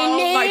 Oh, I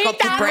need my god,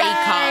 the that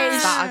breakups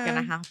page. that are going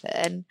to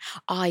happen.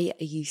 I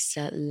used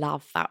to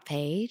love that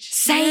page.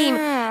 Same.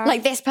 Yeah.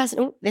 Like this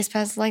person, this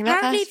person's like that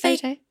Apparently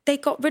photo. they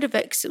got rid of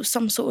it because it was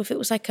some sort of, it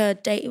was like a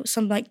date, it was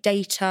some like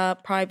data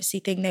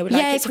privacy thing. They were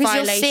like, Yeah, it's a because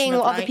you're violation seeing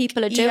of, what other like-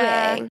 people are doing.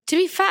 Yeah. To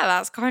be fair,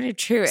 that's kind of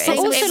true. But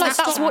also, it's like,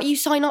 not- that's what you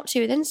sign up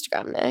to with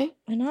Instagram, no?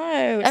 I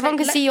know. It's Everyone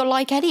like, can see your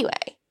like anyway.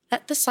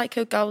 Let the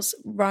psycho girls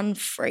run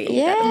free.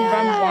 Yeah, Let them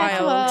run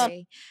come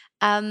wild.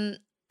 on.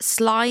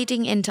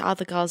 Sliding into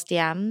other girls'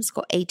 DMs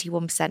got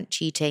 81%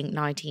 cheating,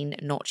 19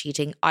 not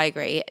cheating. I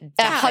agree.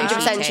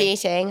 100%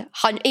 cheating.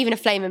 Even a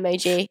flame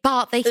emoji.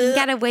 But they can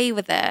get away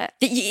with it.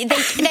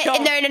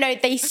 No,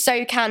 they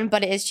so can,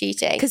 but it is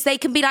cheating. Because they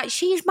can be like,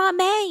 she's my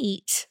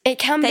mate. It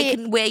can They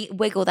be. can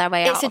wiggle their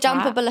way out. It's a of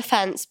that. dumpable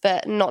offence,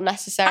 but not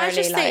necessarily. I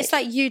just think it's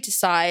like you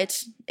decide.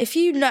 If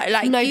you know,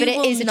 like, No, you but it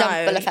will is a know.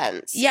 dumpable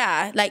offence.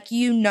 Yeah, like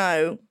you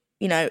know,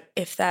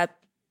 if they're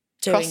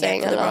doing Crossing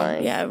it for a the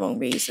line. wrong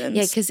reasons.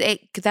 Yeah,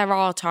 because there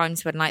are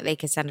times when like they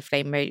could send a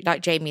flame emoji,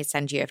 like Jamie would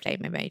send you a flame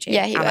emoji.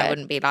 Yeah, he and I would.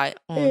 wouldn't be like,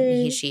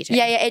 he's cheating.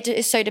 Yeah,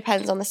 it so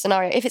depends on the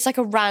scenario. If it's like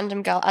a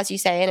random girl, as you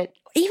say, and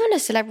even a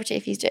celebrity,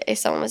 if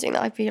someone was doing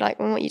that, I'd be like,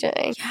 well, what are you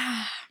doing?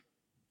 Yeah.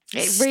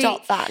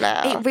 Stop that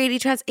now. It really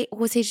does. It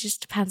also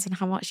just depends on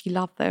how much you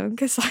love them,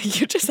 because like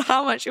you're just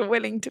how much you're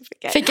willing to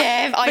forget.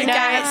 Forgive. I know.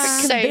 Forget,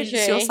 It's so convince true.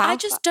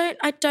 yourself.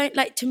 I don't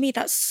like, to me,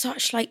 that's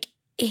such like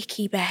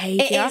icky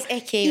behaviour. It is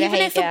icky Even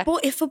behaviour.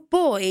 if a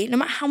boy, no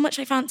matter how much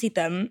I fancied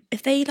them,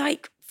 if they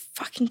like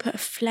fucking put a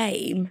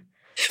flame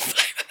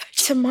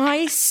to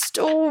my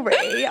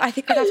story, I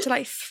think I'd have to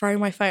like throw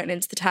my phone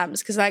into the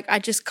Thames, because like I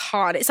just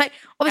can't. It's like,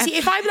 obviously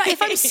if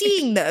I'm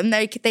seeing them,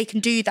 they can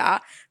do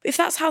that. But if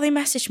that's how they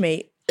message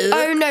me,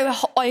 Oh no,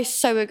 I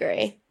so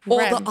agree. Or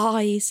Rem. the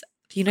eyes.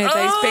 You know those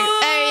big.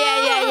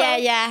 Oh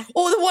yeah.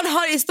 or the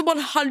 100, it's the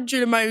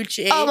 100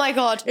 emoji. Oh my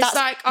god, It's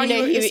like, are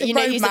you- it's a you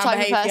know who's the roadman type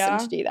of behaviour.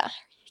 person to do that.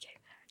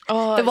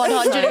 Oh, The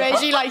 100 so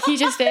emoji, like he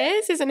just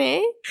is, isn't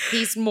he?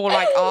 He's more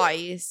like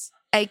eyes.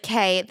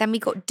 Okay, then we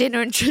got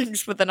dinner and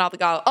drinks with another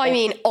girl. I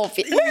mean,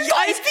 obviously.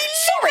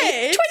 Sorry,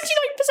 29%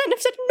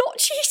 have said not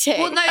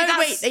cheating. Well, no, Oh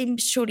that's, wait, they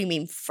surely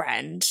mean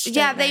friend.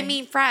 yeah, don't they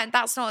mean friend.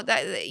 That's not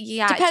that.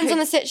 Yeah, Depends on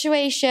the the.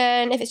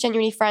 situation. If it's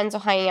genuinely friends or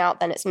hanging out,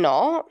 then it's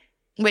not.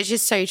 Which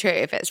is so true.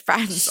 If it's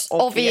friends,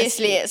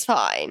 Obviously, it's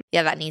fine.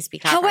 yeah, that needs to be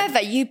clarified.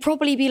 However, you'd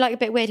probably be like a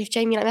bit weird if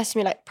Jamie like messaged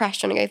me like, "Press,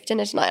 do you want to go for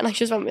dinner tonight?" And I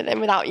just went with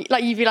him without you.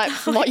 Like, you'd be like,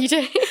 "What are you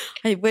doing?"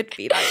 I would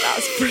be like,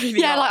 that's pretty.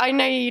 Yeah, odd. like I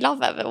know you love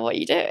her, but what are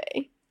you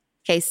doing?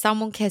 Okay,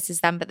 someone kisses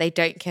them, but they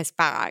don't kiss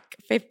back.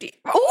 50.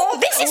 Oh,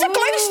 this is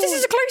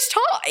a close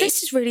tie.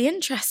 This is really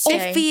interesting.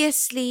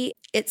 Obviously,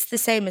 It's the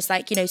same as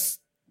like,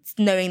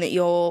 knowing that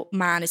your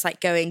man is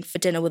like going for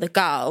dinner with a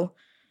girl.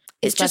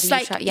 It's It's just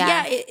whether like, you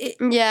try- it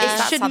Yeah. is it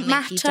that shouldn't something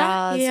matter. he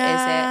does?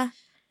 Yeah.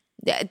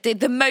 Is it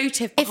the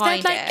motive If they're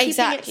behind like it? keeping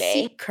Exactly. it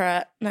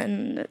secret,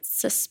 then it's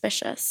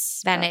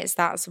suspicious. Then But-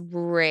 that's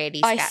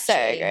really I sketchy. so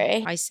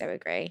agree. I so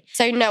agree.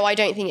 So no, I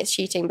don't think it's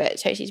cheating, but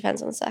it totally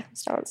depends on the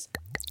circumstance.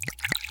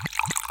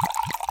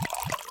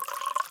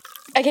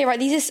 Okay, right.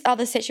 These are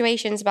other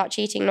situations about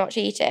cheating, not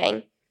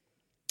cheating,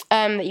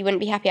 that you wouldn't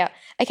be happy at.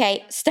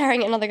 Okay,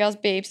 staring at another girl's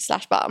boobs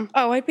 / bum.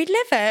 Oh, I'd be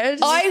livid.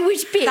 I would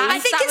be. I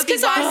think that it's would be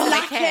because I'm worse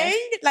than a lacking.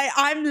 Like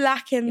I'm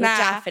lacking You're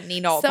that. definitely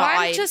not, So but I'm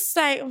I- just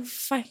like, oh,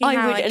 fucking I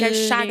hell, would like, go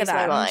shag lose her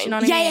my them. mind. Do you know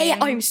what I Yeah.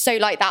 mean? I'm so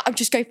like that. I'd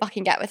just go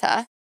fucking get with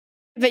her.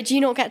 But do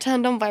you not get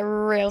turned on by a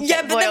real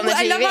Yeah, fit but boy then on the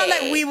I TV? love how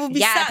like we will be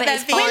Yeah, sat but there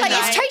it's being fine, Like, though.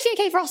 it's totally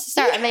okay for us to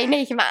stare at me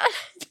naked man.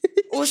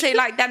 Also,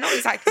 like, they're not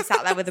exactly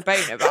sat there with a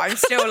boner, but I'm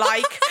still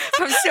like,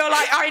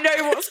 I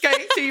know what's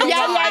going through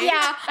your mind.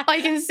 Yeah.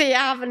 I can see it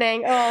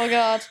happening. Oh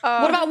god.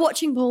 What about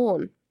watching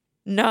porn?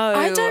 No.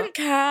 I don't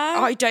care.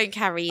 I don't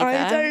care either.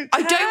 I don't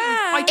I don't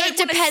It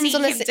wanna depends see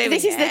on the. him doing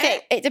This is the it. thing.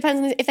 It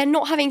depends on if they're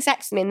not having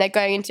sex with me and they're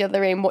going into the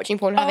other room watching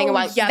porn, having a Oh,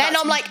 wank. yeah, Then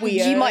that's I'm like,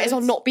 weird. you might as well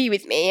not be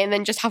with me and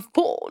then just have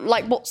porn.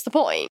 Like, what's the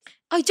point?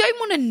 I don't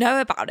want to know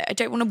about it. I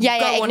don't want to Yeah,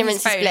 go yeah, on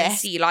ignorance his is phone and bliss.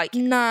 see like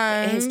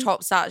No. his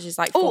top search is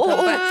like Oh, full oh, porn.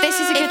 oh, But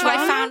this is a good if one.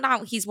 I found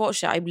out he's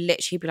watched it, I'd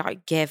literally be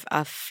like, give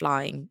a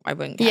flying. I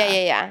wouldn't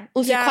care. Yeah.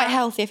 Also, Yeah. quite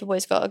healthy if a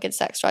boy's got a good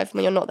sex drive.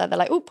 When you're not there, they're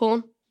like, oh,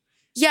 porn.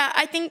 Yeah,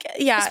 I think,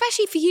 yeah.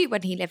 Especially for you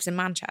when he lives in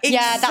Manchester.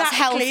 Yeah, that's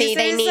healthy. So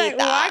They it's need like,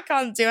 that. Well, I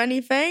can't do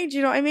anything. Do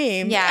you know what I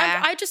mean?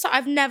 Yeah. And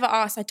I've never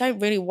asked. I don't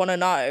really want to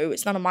know.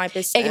 It's none of my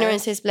business.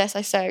 Ignorance is bliss.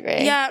 I so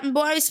agree. Yeah,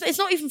 but it's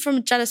not even from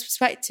a jealous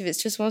perspective.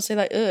 It's just want to say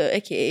like, ugh,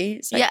 icky.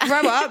 It's like, Yeah.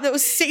 grow up, little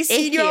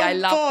 16-year-old I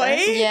love boy.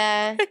 it.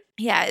 Yeah.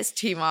 Yeah, it's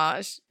too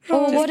much.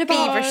 Or Just what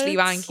about feverishly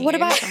wanking? What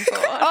about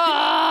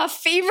Oh,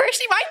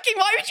 feverishly wanking?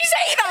 Why would you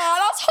say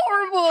that? That's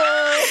horrible.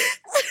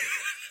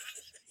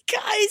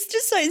 Guys,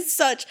 just like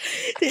such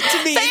to me.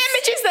 The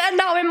images that are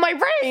now in my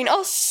brain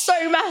are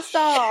so messed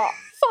up.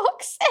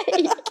 Fuck's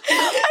sake.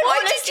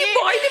 why did you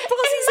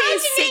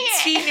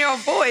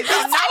 16-year-old boy?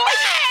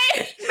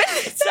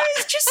 So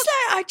it's just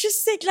like I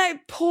just think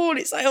like porn.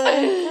 It's like, oh,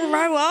 grow up.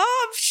 Do you know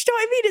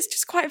what I mean? It's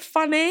just quite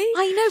funny.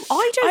 I know.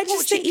 I don't just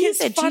watch think it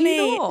either. it's funny.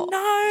 Do you not?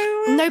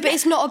 No, but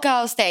it's not a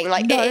girl's thing.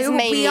 Like it is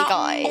mainly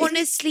guys.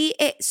 Honestly,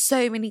 it's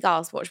so many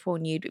girls watch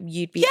porn. You'd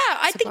be. Yeah,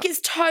 I think it's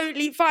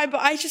totally fine,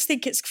 but I just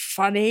think it's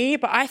funny.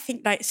 But I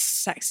think like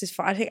sex is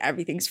fun. I think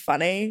everything's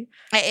funny.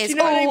 It is. Do you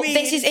know what I Oh, mean?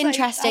 this is It's like,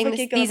 interesting. have a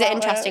giggle These are about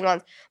interesting it.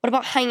 ones. What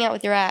about hanging out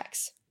with your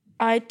ex?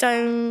 I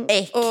don't.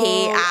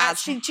 Icky as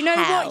actually, do you know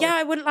hell. what? Yeah,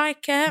 I wouldn't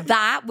like it.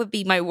 That would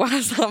be my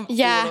worst of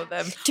Yeah. all of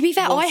them. To be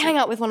fair, I Wasn't. hang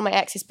out with one of my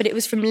exes, but it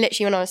was from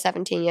literally when I was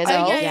 17 years Oh,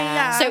 old.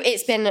 yeah. So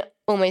it's been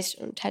almost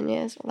 10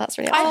 years. Well, that's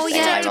really Oh interesting.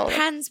 yeah, I'm it older.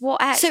 depends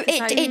what ex. So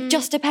It's it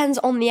just depends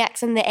on the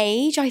ex and the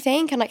age, I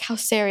think, and like how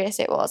serious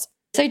it was.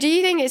 So do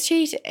you think it's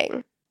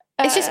cheating?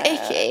 It's just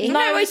icky. No,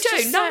 I it's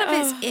don't. just None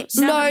like, of it's.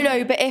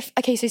 No, but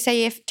so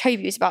say if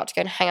Toby was about to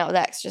go and hang out with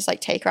X, just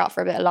like take her out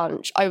for a bit of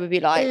lunch, I would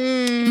be like,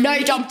 no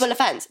dumpable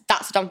offence.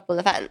 That's a dumpable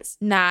offence.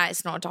 Nah,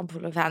 it's not a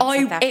dumpable offence.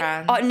 if they're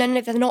friends.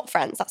 No, they're not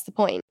friends. That's the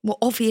point. Well,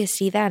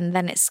 obviously, then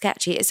it's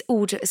sketchy. It's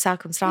all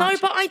circumstantial. No,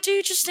 but I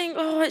do just think,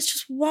 it's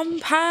just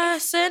one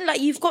person. Like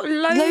you've got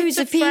Loads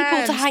of people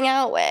friends. to hang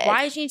out with.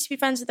 Why do you need to be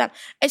friends with them?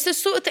 It's the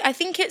sort of thing. I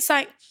think it's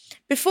like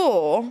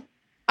before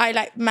I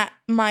like met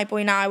my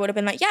boy now, I would have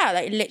been like, yeah,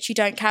 like literally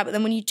don't care. But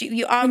then when you do,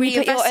 you are When really you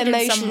put your invested in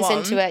emotions someone.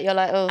 into it, you're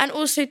like, oh. And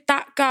also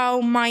that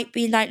girl might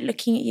be like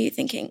looking at you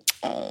thinking,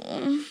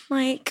 oh,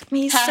 like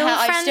he's still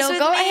I've friends still with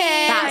got me.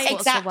 him. That's what's the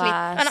exactly. worst.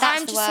 And That's I'm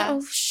the just like, oh,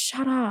 worst.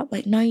 shut up.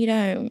 Like, no, you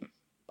don't.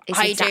 It's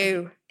I exact-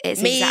 do.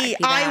 It's Me, exactly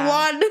I that.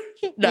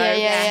 won. No.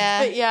 Yeah.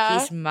 But yeah.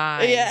 He's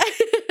mine. Yeah.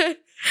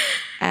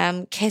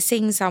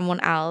 Kissing someone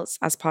else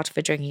as part of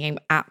a drinking game,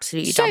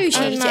 absolutely So dumb.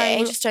 cheating. No,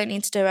 you just don't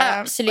need to do it.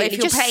 Absolutely. If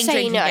you're Just playing say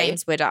drinking no.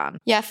 games, we're done.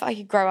 Yeah, if I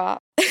could grow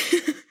up.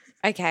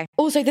 Okay.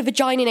 Also, the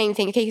vagina name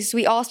thing. Okay, so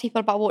we asked people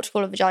about what to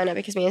call a vagina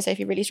because me and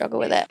Sophie really struggle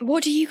with it.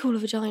 What do you call a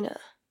vagina?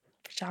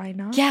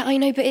 Vagina. Yeah, I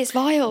know, but it's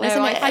vile,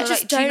 isn't it? I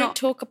just do you don't not-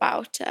 talk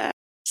about it.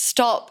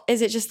 Stop.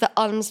 Is it just the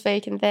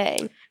unspoken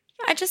thing?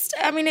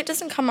 I mean, it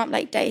doesn't come up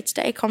like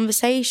day-to-day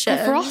conversation.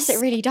 Well, for us,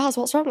 it really does.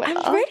 What's wrong with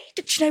that?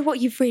 Do you know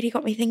what? You've really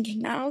got me thinking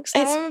now. 'Cause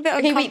It's- I'm a bit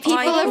okay, wait, people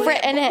uncomfortable. have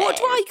written it. What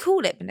do I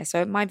call it,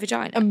 Vanessa? My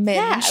vagina. A minge.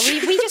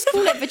 Yeah, we just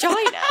call it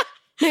vagina.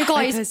 No,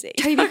 guys, pussy.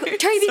 Toby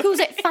calls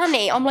it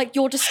fanny. I'm like,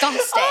 you're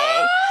disgusting.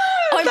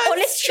 I'm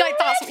honestly like,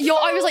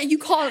 I was like, you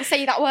can't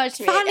say that word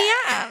to me. Fanny again.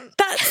 Ann.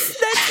 That's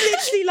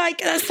literally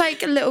that's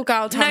like a little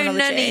girl No, terminology.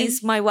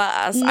 nunny's my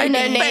worst. No, I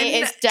mean, nunny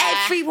is death.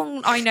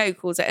 everyone I know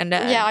calls it a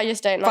nun. Yeah, I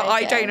just don't like But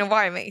I it. don't know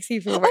why it makes you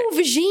feel Oh,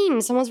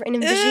 vagine. Someone's written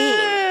in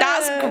vagine.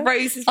 That's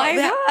gross as fuck.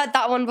 I've heard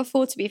that one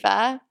before, to be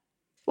fair.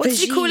 What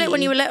did you call it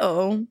when you were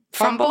little?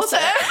 Frambosa.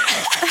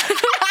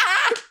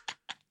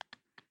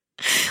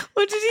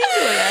 What did you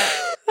call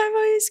it? I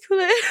always call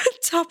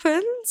it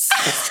tuppence.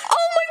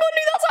 Oh my god,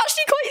 no, that's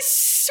actually quite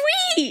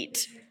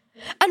sweet.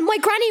 And my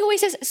granny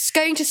always says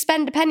going to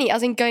spend a penny,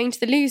 as in going to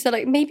the loo. So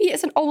like maybe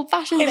it's an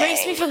old-fashioned It thing.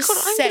 makes me feel God,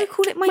 I'm sick. going to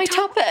call it my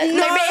tuppence. tuppence.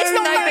 No, but it's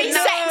not very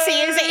no. sexy,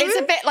 is it? It's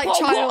a bit like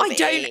What I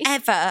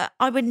childish.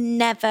 I would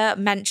never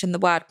mention the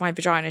word my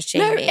vagina's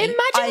No, Jamie.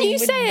 imagine you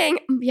saying,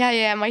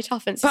 yeah, my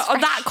tuppence. But is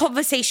fresh. that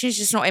conversation is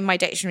just not in my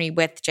dictionary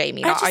with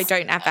Jamie. Like, I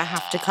don't ever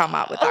have to come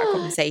up with that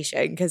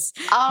conversation because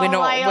we're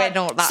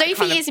not that Sophie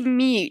kind of... is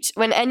mute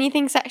when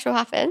anything sexual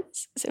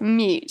happens. It's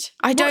mute.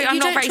 I'm you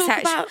not don't very talk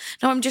sexual. about-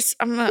 No,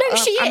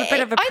 I'm a bit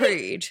of a I think-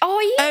 prude. Oh,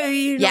 are you? Oh,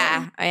 you know.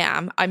 Yeah, I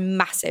am. I'm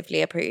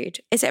massively a prude.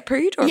 Is it a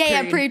prude or a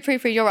Yeah, prune?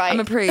 prude. You're right. I'm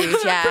a prude,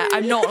 yeah.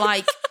 I'm not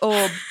like,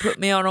 put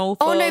me on all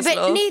Oh fours. no, but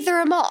love. neither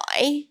am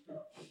I.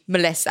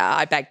 Melissa,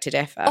 I beg to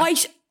differ.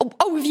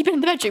 Oh, have you been in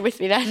the bedroom with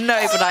me then?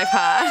 No, but I've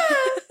heard.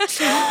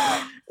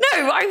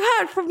 No, I've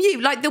heard from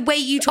you. Like the way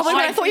you talk. Oh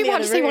my god, I thought you from were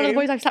the about to say other one of the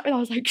room. boys I've slept with. I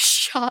was like,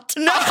 shut.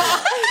 No.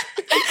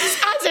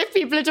 As if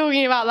people are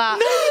talking about that.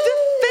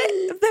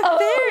 the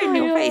fear in my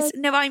your God. face.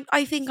 No,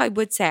 I think I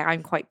would say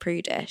I'm quite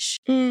prudish.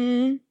 Are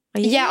you?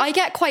 Yeah, I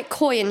get quite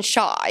coy and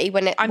shy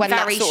when I'm that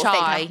very sort of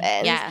shy, thing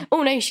happens. yeah.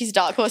 Oh no, she's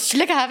dark horse.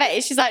 Look at her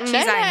face. She's like, no. She's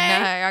like, no,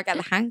 I get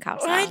the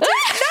handcuffs I out. don't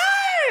know.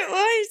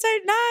 I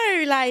don't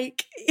know.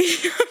 Like,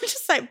 I'm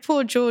just like,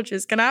 poor George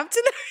is gonna have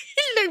to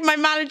know. Look, my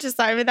manager's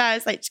over there.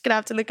 It's like, she's gonna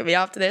have to look at me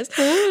after this.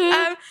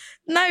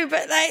 No,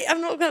 but like, I'm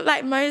not gonna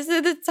like most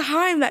of the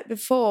time. Like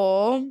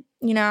before,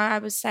 I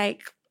was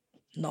like,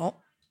 not.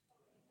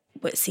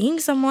 But seeing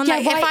someone, Yeah,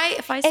 like right.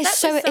 if I It's slept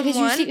so with if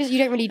someone, you sleep with, you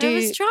don't really I do.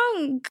 was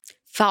drunk.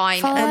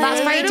 Fine.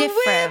 That's very It's a little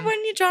weird different.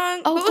 when you're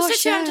drunk. Oh, but also,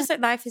 gosh, too, I'm yeah. just like,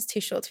 life is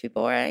too short to be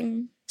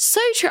boring.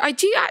 So true. I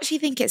do actually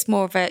think it's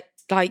more of a,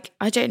 like,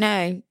 I don't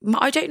know.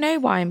 I don't know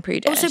why I'm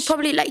prudish. Also,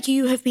 probably like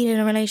you have been in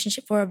a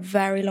relationship for a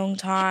very long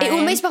time. It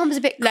almost becomes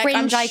a bit Like, I'm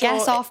cringe, I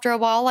guess, sure- after a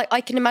while. Like,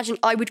 I can imagine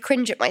I would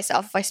cringe at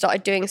myself if I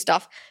started doing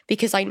stuff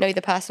because I know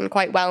the person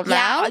quite well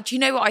now. Yeah, do you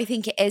know what I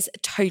think it is?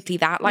 Totally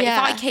that. Like,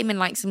 Yeah. if I came in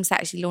like some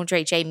sexy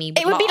lingerie, Jamie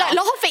It would be like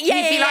laughing. Yeah,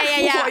 You'd be yeah, like, yeah,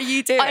 yeah. what are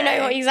you doing? I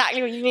know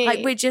exactly what you mean.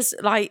 Like, we're just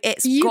like,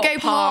 it's you got go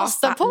past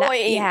the that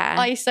point. yeah.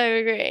 I so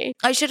agree.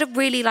 I should have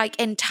really like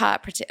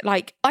interpreted,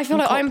 like, I feel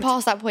like I'm incorporated-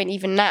 past that point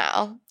even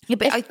now. Yeah,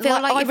 but If, I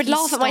feel like I if would you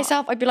laugh at start-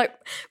 myself. I'd be like,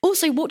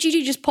 also, what do you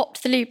do? Just pop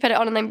to the loo, put it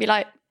on, and then be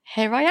like,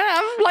 here I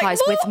am. Like, Guys,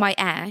 what? with my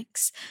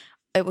ex,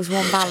 it was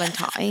one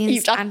Valentine's,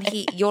 You've done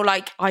and you're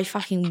like, I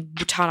fucking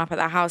would turn up at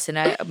that house in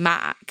a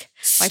Mac.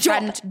 My Stop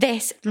friend,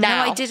 this no,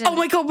 now. I didn't. Oh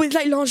my God, with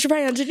like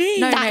lingerie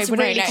underneath. No, That's no,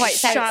 really no, quite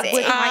shut sexy.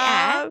 With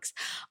my Up. ex,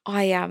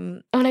 I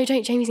Oh no,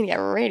 don't. Jamie's gonna get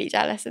really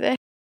jealous of this.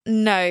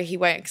 no, he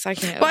won't because I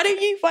can. Why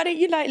don't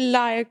you like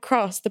lie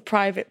across the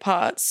private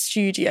parts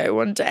studio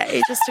one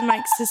day just in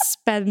like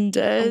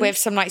suspenders with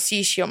some like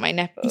sushi on my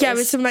nipples? yeah,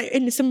 with some like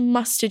in some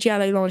mustard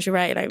yellow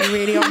lingerie, like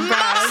really on brand.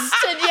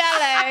 Mustard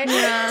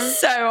yellow.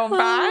 so on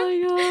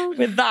brand. God.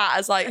 With that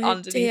as like Oh,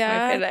 underneath dear.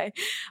 my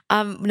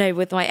pillow. No,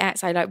 with my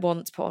ex, I like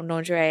once put on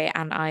lingerie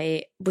and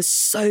I was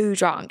so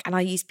drunk and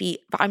I used to be,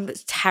 but I'm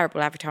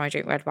terrible every time I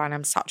drink red wine.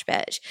 I'm such a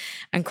bitch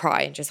and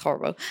cry and just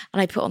horrible.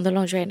 And I put on the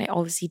lingerie and I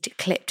obviously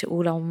clipped it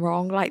all on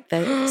wrong, like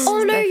the.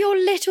 Oh no, your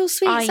little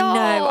sweet I soul.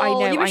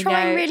 know, You were I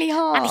trying know. really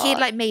hard. And he had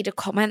like made a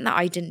comment that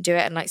I didn't do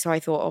it, and like so I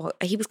thought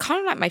he was kind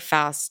of like my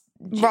first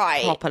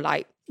Right. proper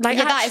like yeah,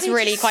 that is actually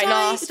really just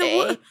quite say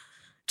the nasty.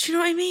 Do you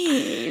know what I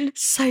mean?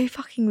 so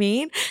fucking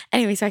mean.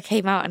 Anyway, so I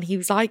came out and he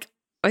was like,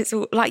 it's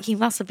all, like he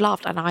must have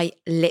laughed, and I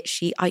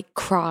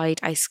cried,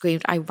 I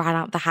screamed, I ran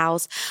out the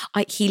house.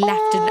 I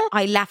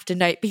left a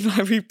note being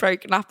like we've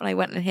broken up, and I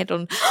went and hid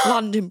on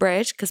London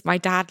Bridge because my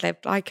dad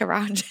lived like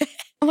around it.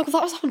 Oh my God,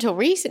 that was up until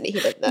recently. He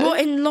lived there. What,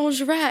 in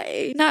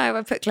lingerie? No,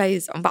 I put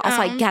clothes on, but I was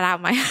like, get out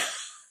of my house.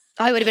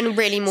 I would have been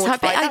really So I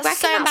mortified. reckon That's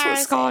so that's what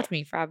embarrassing. scarred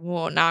me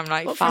forevermore. Now I'm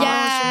like, What, fuck.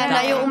 Yeah, no.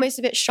 now you're almost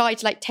a bit shy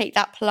to like take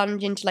that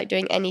plunge into like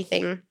doing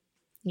anything.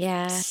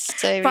 Yeah.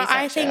 So, But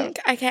I think,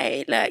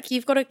 okay, look,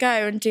 you've got to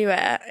go and do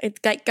it.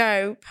 Like,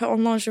 go put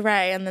on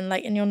lingerie, and then,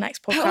 like, in your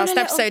next on a podcast little-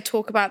 episode,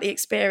 talk about the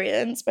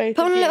experience. Both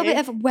put of on a little you.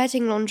 bit of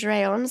wedding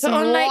lingerie on, some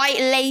on, like- white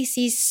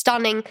lacy,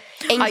 stunning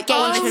engagement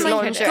honestly could.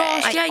 lingerie.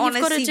 Gosh, yeah, you've got to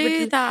honestly do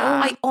would-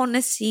 that. I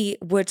honestly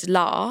would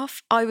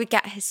laugh. I would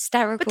get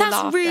hysterical But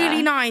that's laughter.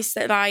 really nice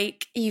that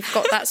like you've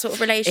got that sort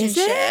of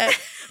relationship.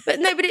 But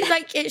no, but it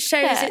like it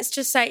shows. Yeah. It's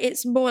just like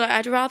it's more like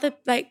I'd rather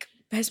like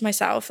piss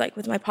myself like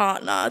with my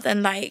partner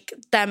than like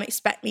them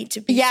expect me to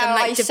be Yeah, some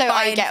like I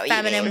divine get what you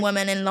feminine mean.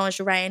 woman in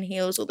lingerie and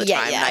heels all the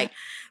Yeah, time. yeah. Like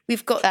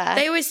we've got. Fair.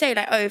 They always say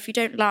like, oh, if you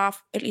don't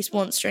laugh at least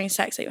once during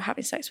sex, that you're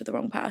having sex with the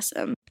wrong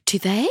person. Do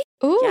they?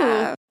 Ooh.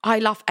 Yeah. I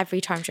laugh every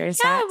time during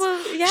sex. Yeah,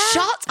 well, yeah.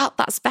 Shut up,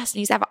 that's the best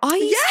news ever. I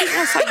used to think that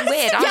was something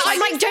weird. I Yeah, was I'm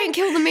like, don't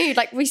kill the mood.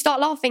 Like, we start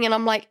laughing and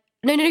I'm like,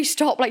 no,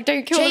 stop. Like,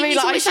 don't kill the mood. Jamie's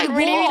Like, I always like, shouldn't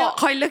really be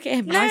what? I look at him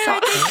and No, I I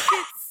thought, think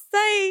it's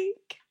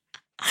like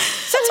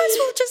sometimes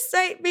we'll just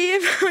like me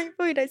and my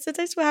boyfriend.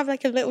 Sometimes we'll have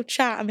like a little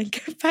chat and then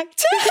go back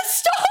to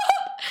Stop.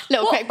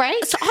 Little quick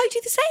break. so I do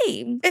the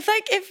same.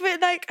 if we're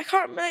like I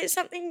can't remember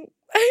something.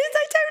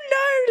 I don't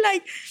know.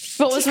 Like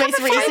What was just most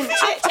have a recent?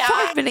 five-minute A chat.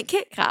 5-minute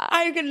Kit Kat.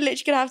 I'm literally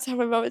gonna have to have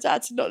my mum and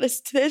dad to not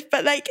listen to this,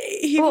 but like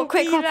he will What,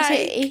 quick be cup of like,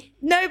 tea?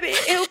 no, but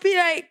it'll be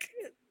like,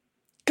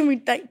 can we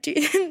like do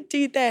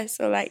this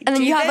or like, And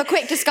then do you have this, a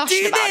quick discussion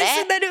do about this,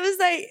 it. and then it was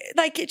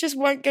like it just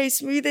won't go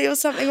smoothly or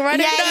something. Or I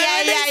don't Yeah, know. yeah,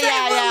 and then yeah, it's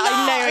yeah, we'll yeah, I know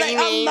laugh, what you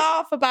like, mean. I'll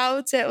laugh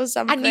about it or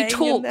something. And you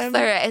talk then-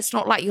 through it. It's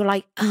not like you're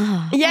like,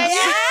 ugh. Yeah.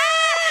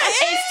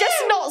 It's just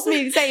not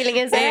smooth sailing,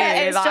 is it? Yeah,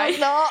 It's like- just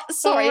not.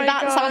 Sorry, my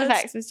that sound God.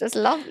 effects was just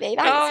lovely.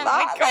 Thanks Oh for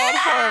my that. God,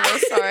 horrible.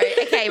 Sorry.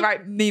 Okay,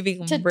 right,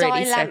 moving on To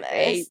really dilemmas.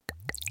 swiftly.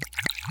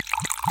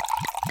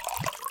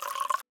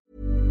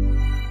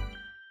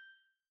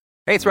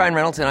 Hey, it's Ryan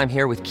Reynolds, and I'm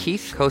here with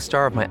Keith,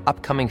 co-star of my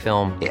upcoming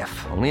film,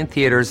 If, only in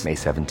theaters May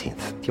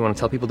 17th. Do you want to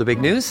tell people the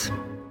big news?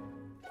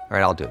 All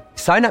right, I'll do it.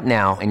 Sign up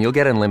now and you'll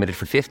get unlimited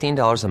for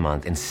 $15 a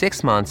month and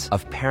 6 months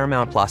of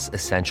Paramount Plus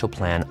Essential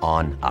Plan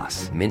on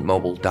us.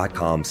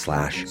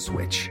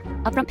 MintMobile.com/switch.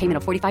 Upfront payment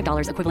of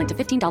 $45 equivalent to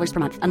 $15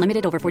 per month.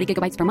 Unlimited over 40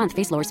 gigabytes per month.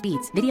 Face lower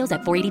speeds. Videos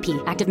at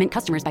 480p. Active Mint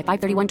customers by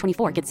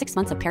 531.24 get 6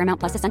 months of Paramount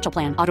Plus Essential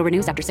Plan. Auto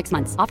renews after 6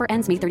 months. Offer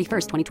ends May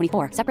 31st,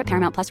 2024. Separate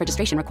Paramount Plus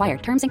registration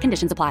required. Terms and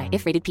conditions apply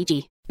if rated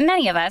PG.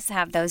 Many of us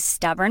have those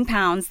stubborn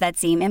pounds that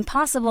seem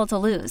impossible to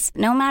lose,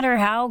 no matter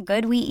how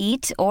good we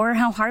eat or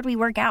how hard we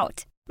work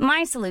out.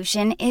 My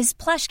solution is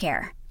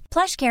PlushCare.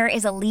 PlushCare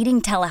is a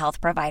leading telehealth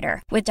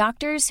provider with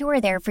doctors who are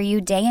there for you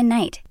day and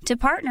night to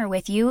partner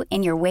with you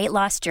in your weight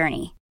loss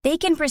journey. They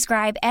can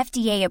prescribe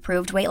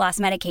FDA-approved weight loss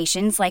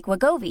medications like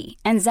Wegovy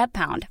and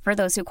Zepbound for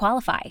those who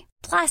qualify.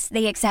 Plus,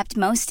 they accept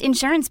most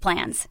insurance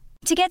plans.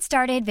 To get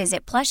started,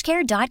 visit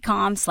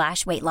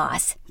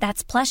plushcare.com/weightloss.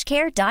 That's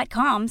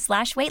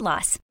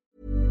plushcare.com/weightloss.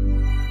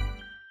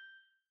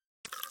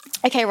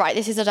 Okay, right.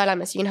 This is a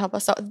dilemma, so you can help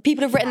us solve.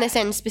 People have written this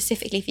in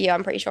specifically for you,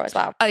 I'm pretty sure, as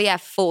well. Oh yeah,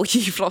 for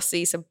you,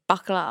 Flossie, so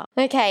buckle up.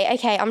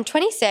 Okay. I'm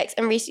 26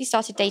 and recently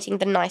started dating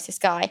the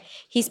nicest guy.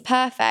 He's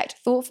perfect,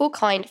 thoughtful,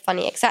 kind,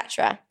 funny,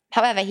 etc.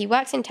 However, he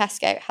works in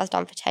Tesco, has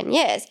done for 10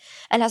 years,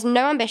 and has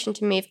no ambition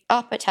to move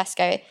up at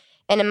Tesco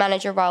in a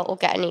manager role or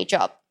get a new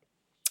job.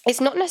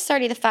 It's not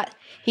necessarily the fact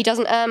he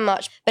doesn't earn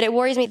much, but it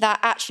worries me that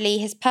actually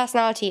his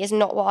personality is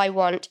not what I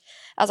want,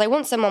 as I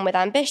want someone with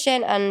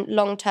ambition and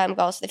long-term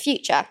goals for the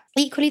future.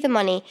 Equally, the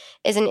money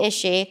is an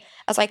issue,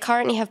 as I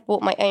currently have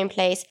bought my own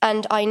place,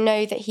 and I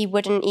know that he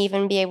wouldn't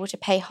even be able to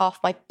pay half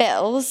my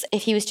bills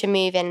if he was to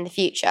move in the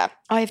future.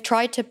 I have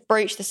tried to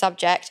broach the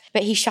subject,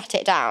 but he shut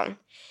it down.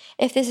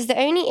 If this is the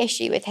only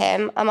issue with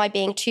him, am I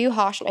being too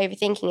harsh and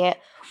overthinking it?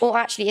 Or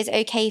actually, is it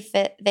okay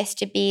for this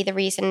to be the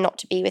reason not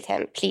to be with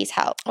him? Please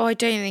help. Oh, I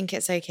don't think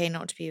it's okay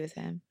not to be with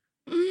him.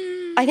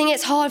 I think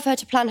it's hard for her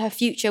to plan her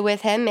future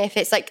with him if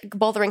it's like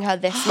bothering her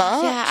this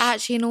much. Yeah,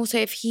 actually, and also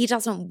if he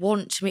doesn't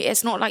want to move,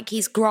 it's not like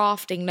he's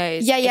grafting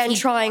those. Yeah, and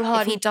trying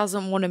hard. If he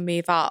doesn't want to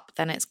move up,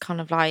 then it's kind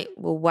of like,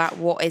 well,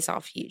 what is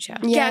our future?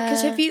 Yeah,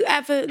 because have you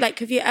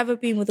ever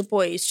been with a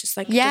boy who's just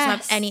like doesn't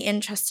have any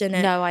interest in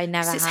it? No, I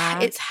never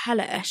have. It's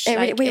hellish.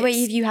 Wait,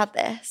 have you had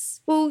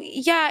this? Well,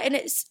 yeah, and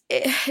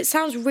it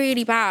sounds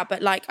really bad,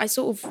 but like I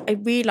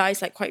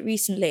realised like quite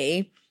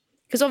recently,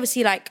 because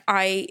obviously like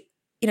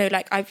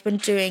I've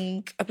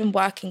been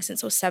working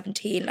since I was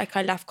 17. Like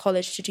I left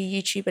college to do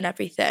YouTube and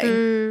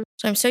everything.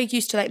 So I'm so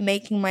used to like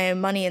making my own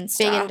money and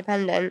stuff. Being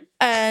independent.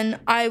 And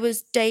I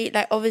was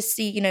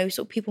obviously,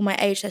 sort of people my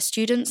age, they're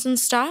students and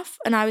stuff.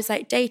 And I was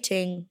like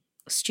dating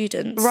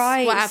students.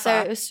 Right. Whatever.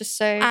 So it was just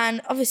so. And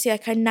obviously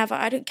like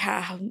I don't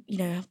care how,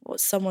 what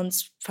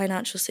someone's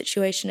financial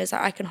situation is.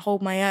 Like, I can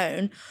hold my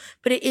own.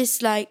 But it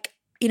is like,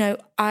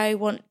 I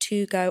want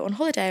to go on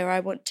holiday, or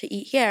I want to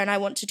eat here, and I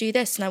want to do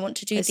this, and I want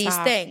to do these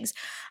things,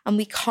 and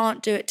we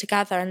can't do it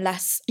together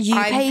unless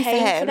I'm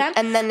pay for them.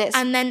 and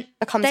then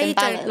becomes they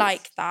imbalance. Don't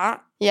like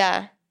that.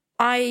 Yeah,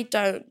 I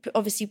don't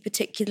obviously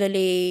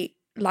particularly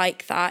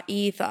like that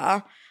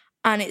either,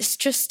 and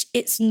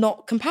it's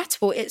not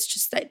compatible. It's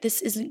just like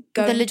this isn't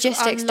going. The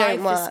logistics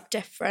don't work. Is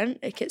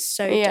different. Like it's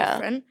so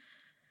different.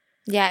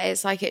 Yeah,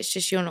 it's like it's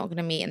just you're not going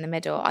to meet in the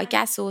middle. I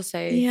guess also.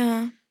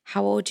 Yeah.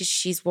 How old is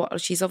she?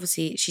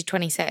 She's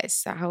 26.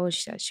 So how old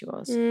she said she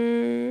was?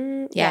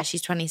 Yeah,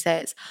 she's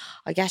 26.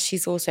 I guess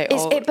she's also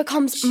old. It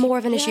becomes more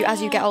of an issue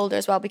as you get older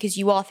as well, because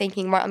you are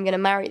thinking, right, I'm going to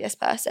marry this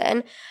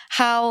person.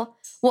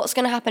 What's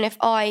going to happen if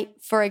I,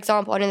 for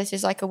example, I know this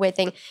is like a weird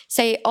thing,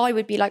 say I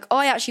would be like,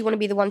 I actually want to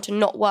be the one to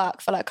not work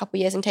for like a couple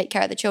of years and take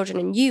care of the children,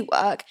 and you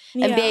work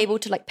and be able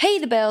to like pay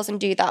the bills and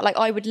do that. Like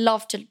I would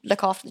love to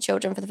look after the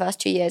children for the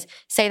first 2 years.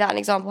 Say that an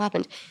example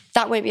happened.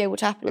 That won't be able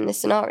to happen in this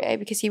scenario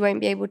because he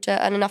won't be able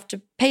to earn enough to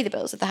pay the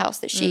bills of the house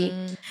that she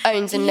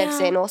owns and lives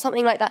in, or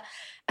something like that.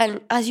 And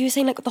as you were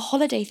saying, like the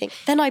holiday thing,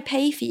 then I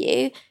pay for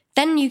you,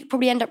 then you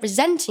probably end up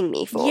resenting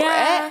me for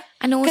it.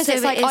 And also because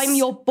it's like I'm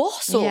your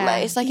boss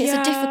almost. Like it's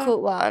a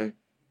difficult one.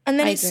 And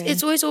then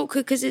it's always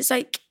awkward because it's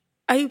like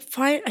I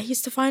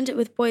used to find it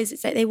with boys,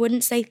 it's like they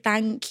wouldn't say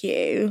thank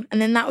you,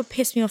 and then that would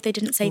piss me off. They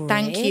didn't say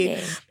thank you.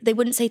 They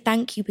wouldn't say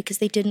thank you because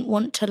they didn't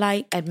want to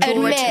like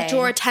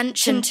draw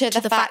attention to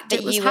the fact that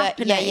it was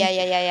happening.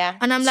 Yeah.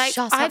 And I'm like,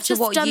 I've just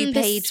what done you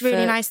paid this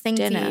really for nice thing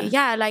dinner. for you.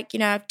 Yeah, like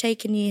I've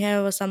taken you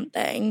here or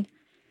something.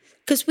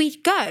 Because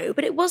we'd go,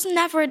 but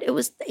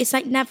it's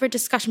like never a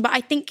discussion. But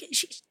I think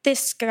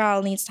this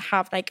girl needs to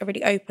have like a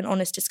really open,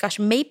 honest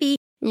discussion. Maybe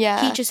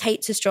he just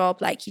hates his job.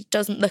 Like he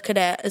doesn't look at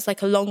it as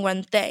like a long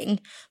run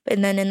thing.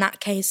 But then in that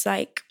case,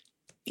 like,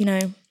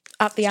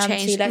 up the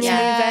ante,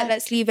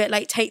 let's leave it,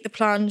 like take the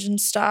plunge and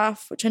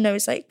stuff, which I know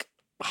is like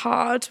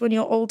hard when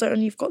you're older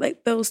and you've got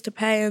like bills to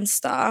pay and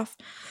stuff.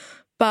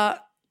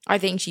 But I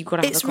think you've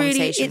got to have a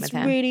conversation with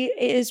him. It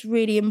is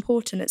really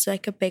important. It's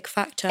like a big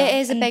factor. It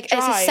is it's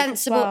a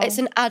sensible, it's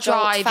an adult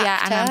drive,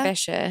 factor. and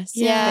ambitious.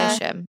 Yeah.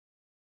 Ambition.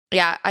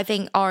 Yeah, I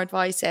think our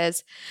advice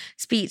is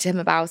speak to him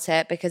about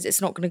it because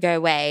it's not going to go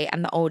away,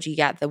 and the older you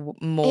get, the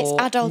more it's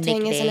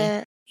adulting, isn't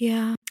it?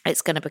 Yeah.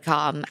 It's going to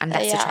become and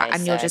less attractive,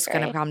 and you're just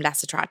going to become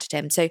less attracted to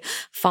him. So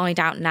find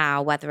out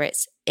now whether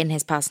it's in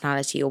his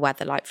personality or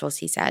whether, like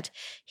Flossie said,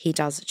 he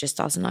just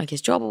doesn't like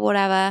his job or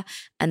whatever,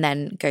 and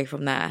then go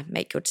from there.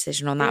 Make your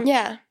decision on that.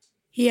 Yeah.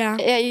 Yeah.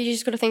 Yeah, you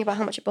just got to think about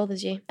how much it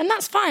bothers you. And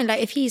that's fine.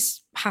 Like if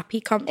he's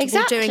happy,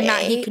 comfortable doing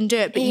that, he can do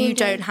it. But you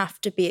don't have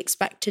to be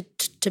expected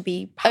to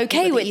be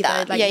okay with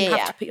that. Like you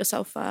have to put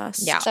yourself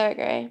first. Yeah. So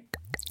agree.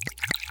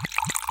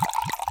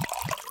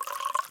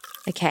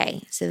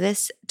 Okay, so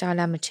this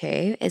dilemma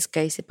 2 is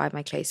ghosted by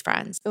my close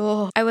friends.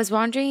 Oh. I was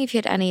wondering if you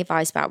had any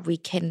advice about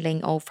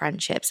rekindling old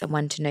friendships and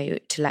when to know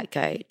to let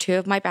go. 2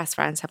 of my best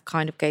friends have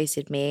kind of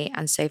ghosted me,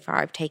 and so far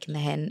I've taken the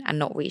hint and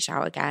not reached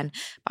out again,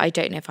 but I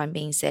don't know if I'm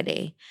being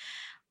silly.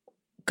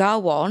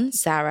 Girl 1,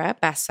 Sarah,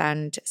 best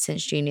friend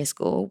since junior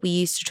school. We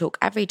used to talk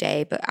every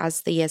day, but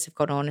as the years have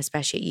gone on,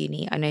 especially at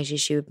uni, I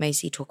noticed she would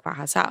mostly talk about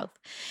herself.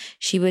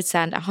 She would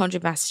send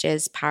 100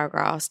 messages,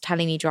 paragraphs,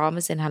 telling me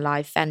dramas in her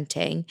life,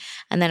 venting,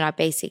 and then I'd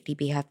basically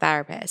be her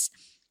therapist.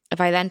 If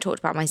I then talked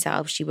about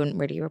myself, she wouldn't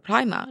really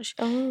reply much.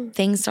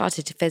 Things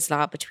started to fizzle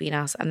out between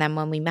us. And then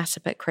when we met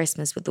up at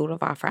Christmas with all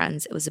of our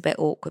friends, it was a bit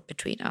awkward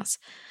between us.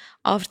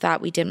 After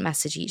that, we didn't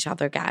message each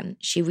other again.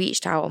 She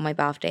reached out on my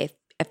birthday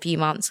a few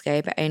months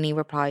ago, but only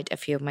replied a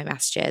few of my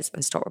messages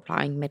and stopped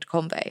replying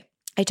mid-convo.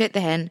 I took the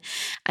hint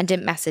and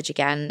didn't message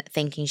again,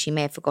 thinking she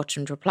may have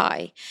forgotten to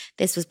reply.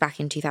 This was back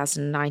in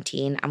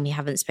 2019 and we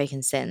haven't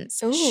spoken since.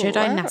 Should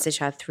I message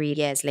her 3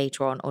 years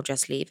later on or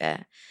just leave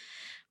it?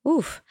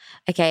 Oof.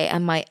 Okay,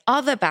 and my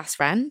other best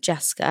friend,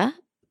 Jessica,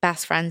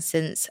 best friend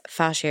since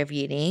first year of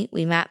uni.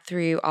 We met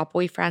through our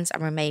boyfriends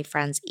and remained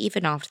friends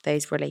even after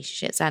those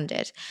relationships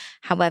ended.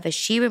 However,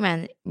 she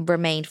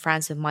remained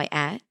friends with my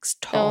ex,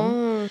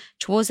 Tom.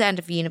 Towards the end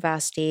of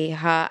university,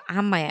 her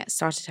and my ex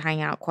started to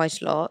hang out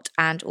quite a lot.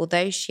 And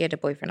although she had a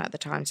boyfriend at the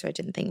time, so I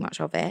didn't think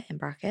much of it, in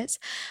brackets,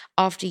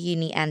 after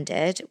uni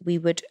ended, we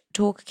would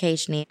talk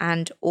occasionally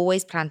and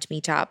always plan to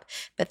meet up.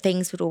 But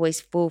things would always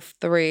fall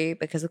through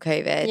because of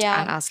COVID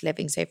and us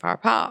living so far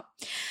apart.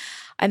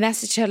 I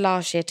messaged her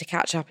last year to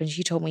catch up and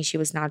she told me she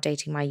was now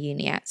dating my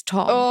uni ex,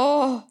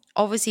 Tom.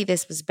 Obviously,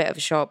 this was a bit of a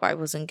shock, but I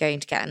wasn't going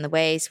to get in the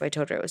way, so I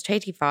told her it was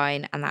totally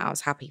fine and that I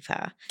was happy for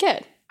her.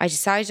 Good. I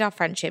decided our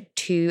friendship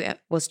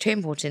was too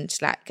important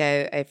to let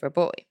go over a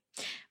boy.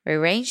 We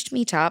arranged to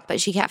meet up,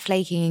 but she kept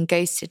flaking and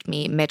ghosted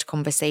me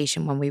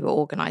mid-conversation when we were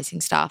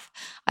organising stuff.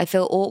 I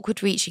feel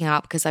awkward reaching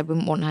out because I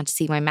wouldn't want her to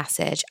see my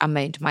message and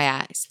moan to my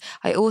ex.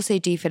 I also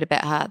do feel a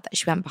bit hurt that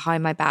she went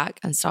behind my back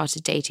and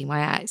started dating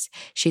my ex.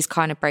 She's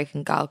kind of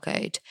broken girl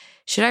code.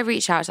 Should I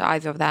reach out to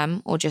either of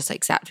them or just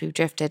accept we've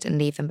drifted and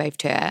leave them both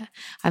to it?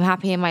 I'm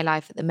happy in my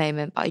life at the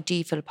moment, but I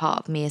do feel a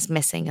part of me is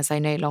missing as I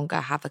no longer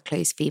have a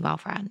close female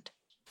friend.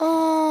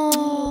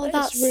 Oh,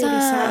 that's really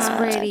sad.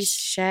 That's really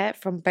shit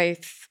from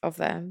both of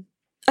them.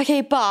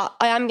 Okay, but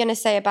I am going to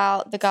say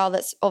about the girl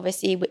that's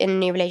obviously in a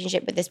new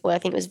relationship with this boy, I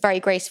think it was very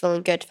graceful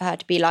and good for her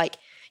to be like,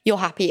 you're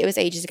happy, it was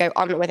ages ago,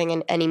 I'm not with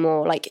him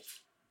anymore, like,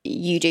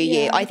 you do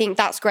you. I think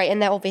that's great, and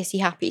they're obviously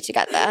happy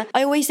together.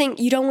 I always think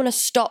you don't want to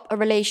stop a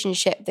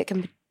relationship that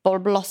can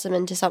blossom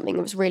into something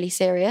that's really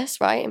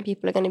serious, right? And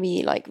people are going to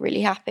be, like,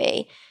 really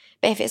happy.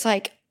 But if it's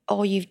like,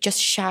 oh, you've just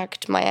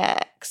shagged my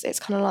ex, it's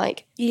kind of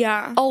like,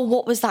 oh,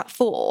 what was that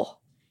for?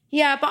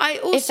 Yeah, but I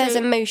also... If there's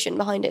emotion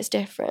behind it, it's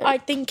different. I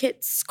think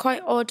it's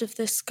quite odd of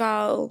this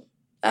girl,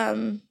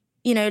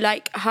 you know,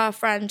 like her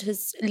friend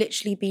has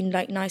literally been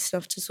like nice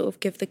enough to sort of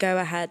give the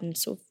go-ahead and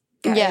sort of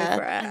get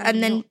over it.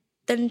 And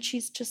then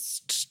she's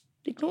just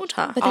ignored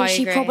her. But then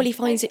she probably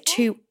finds it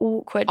too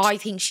awkward. I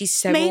think she's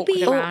so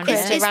awkward around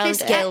it. Is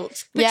this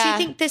guilt? But do you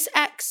think this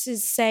ex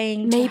is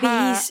saying to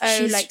her,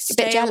 she's like, a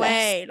bit stay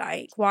away.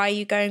 Like, why are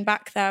you going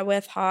back there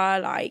with her?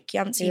 Like, you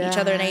haven't seen each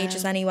other in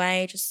ages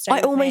anyway. Just stay I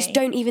with almost me.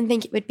 don't even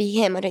think it would be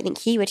him. I don't think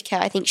he would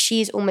care. I think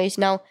she's almost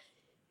now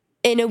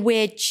in a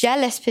weird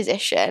jealous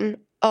position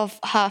of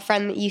her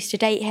friend that used to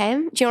date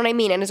him. Do you know what I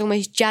mean? And is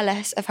almost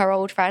jealous of her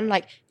old friend.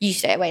 Like, you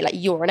stay away, like,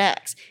 you're an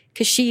ex.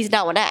 Because she's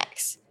now an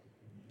ex.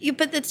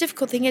 But the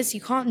difficult thing is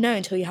you can't know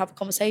until you have a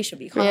conversation.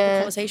 But you can't have a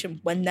conversation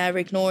when they're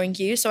ignoring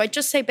you. So I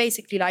just say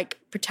basically, like,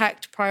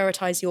 protect,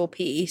 prioritise your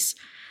peace.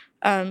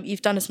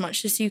 You've done as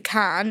much as you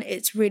can.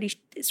 It's really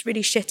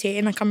shitty,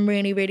 and like, I'm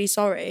really, really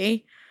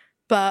sorry.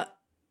 But,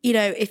 you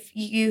know, if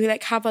you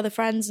like have other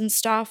friends and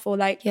stuff, or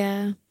like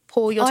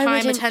pour your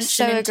time,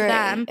 attention into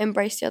them,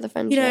 embrace the other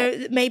friendship. You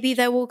know, maybe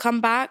they will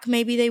come back,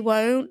 maybe they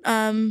won't.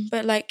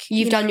 But like,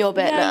 you've done your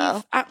bit now.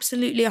 You've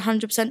absolutely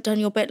 100% done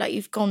your bit. Like,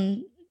 you've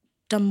done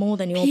more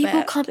than your bit.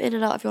 People come in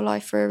and out of your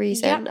life for a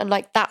reason, and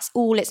like, that's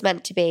all it's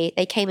meant to be.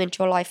 They came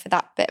into your life for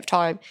that bit of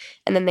time,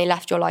 and then they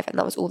left your life, and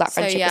that was all that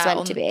friendship was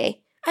meant to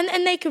be.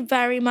 And they could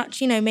very much,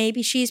 you know,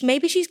 maybe she's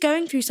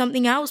going through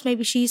something else.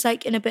 Maybe she's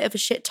like in a bit of a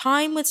shit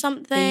time with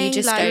something. You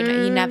just don't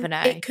know. You never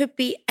know. It could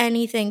be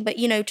anything, but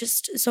you know,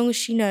 just as long as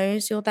she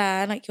knows you're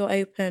there, like, you're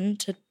open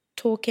to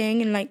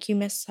talking and like you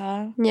miss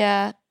her.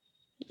 Yeah.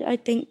 I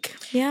think,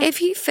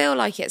 if you feel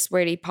like it's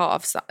really part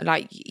of,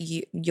 like,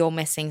 you're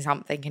missing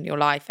something in your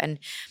life and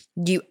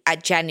you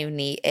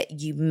genuinely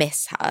you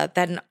miss her,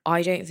 then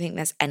I don't think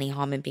there's any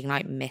harm in being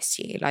like, miss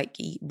you, like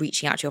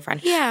reaching out to your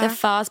friend. Yeah. The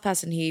first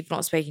person who you've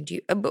not spoken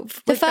to,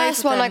 the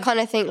first one, I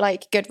kind of think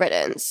like good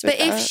riddance. But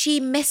if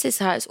she misses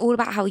her, it's all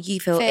about how you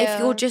feel. If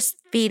you're just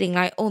feeling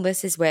like, oh,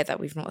 this is weird that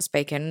we've not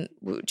spoken,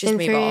 just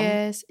move on. 3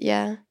 years,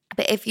 yeah.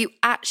 But if you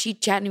actually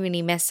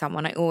genuinely miss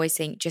someone, I always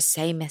think just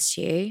say miss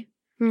you.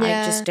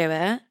 Like, just do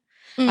it.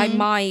 Like,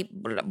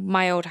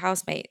 my old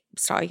housemate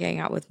started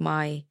going out with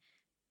my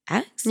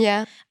ex.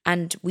 Yeah.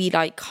 And we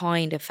like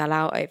kind of fell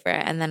out over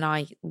it. And then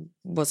I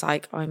was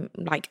like,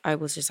 I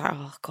was just like,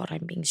 oh God,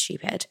 I'm being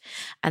stupid.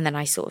 And then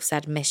I sort of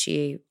said, miss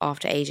you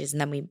after ages. And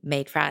then we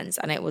made friends.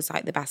 And it was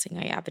like the best thing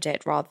I ever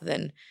did, rather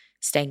than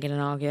staying in an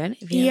argument.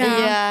 If you know.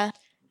 Yeah.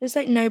 There's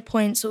like no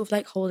point sort of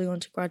like holding on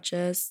to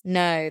grudges.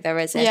 No, there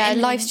isn't. Yeah,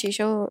 life's too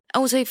short.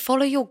 Also,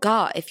 follow your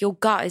gut. If your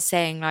gut is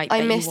saying like,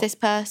 I miss this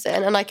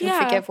person and I can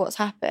forgive what's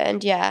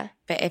happened,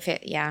 But if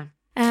it,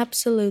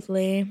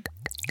 Absolutely.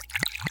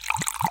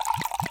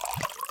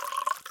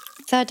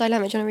 Third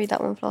dilemma, do you want to read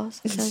that one, Floss?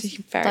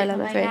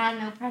 Dilemma 3.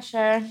 No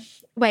pressure.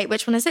 Wait,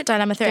 which one is it?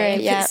 Dilemma 3?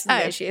 Yeah.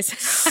 There she is.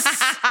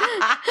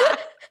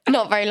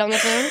 Not very long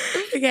at all.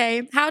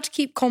 Okay. How to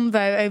keep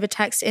convo over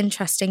text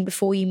interesting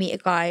before you meet a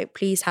guy.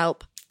 Please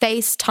help.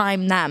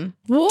 FaceTime them.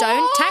 What?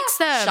 Don't text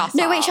them. Shut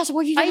No, up. wait, Shasta,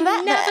 what have you never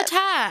met never them?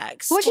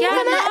 text. What, you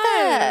never met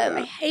them?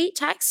 I hate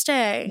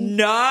texting.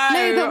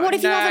 No, but what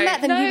if you haven't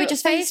met them? You would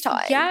just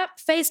FaceTime. Yep,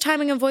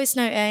 FaceTiming and voice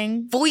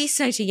noting. Voice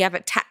noting, yeah,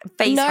 but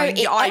FaceTime, No,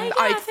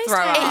 I'd throw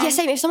FaceTime. up. Yeah,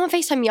 same. If someone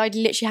FaceTime me, I'd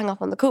literally hang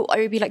up on the call. I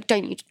would be like,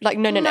 don't you? Like,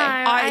 no.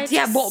 Yeah,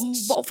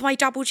 just- what for my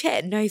double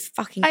chin? No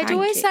fucking I'd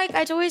always thank you.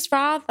 I'd always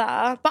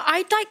rather, but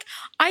I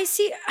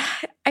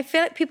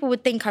feel like people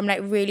would think I'm like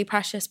really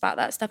precious about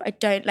that stuff. I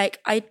don't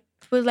I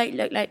will like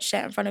look like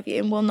shit in front of you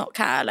and will not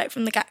care like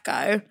from the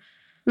get-go.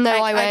 No, Like,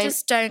 I won't. I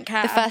just don't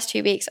care. The first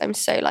 2 weeks, I'm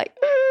so like,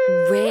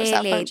 Really?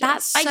 self-conscious.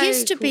 That's I so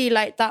used to cool. be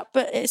like that,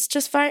 but it's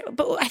just very.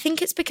 But I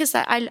think it's because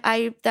that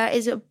I there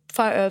is a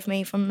photo of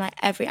me from like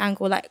every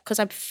angle, like because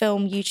I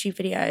film YouTube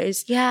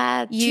videos.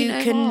 Yeah, do You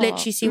know can what?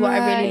 literally see what I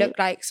really Right. look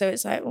like. So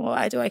it's like,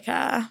 why do I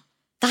care?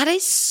 That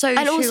is so and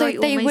true. also I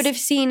they almost- would have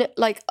seen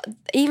like,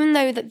 even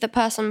though the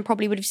person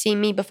probably would have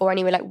seen me before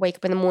anyway, like wake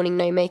up in the morning,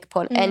 no makeup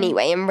on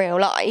anyway in real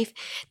life,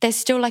 there's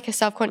still like a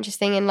self-conscious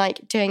thing in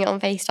like doing it on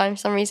FaceTime for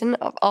some reason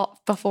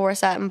before a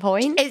certain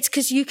point. It's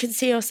because you can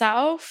see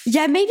yourself.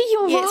 Yeah, maybe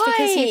you're Yeah, right. it's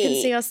because you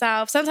can see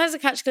yourself. Sometimes I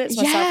catch glimpses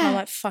of myself and I'm Yeah.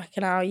 like,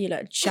 fucking hell, you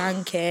look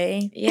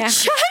janky. Yeah.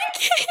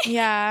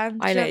 Yeah.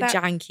 I Do you look know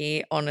that?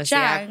 janky, honestly.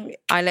 Jank.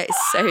 I look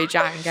so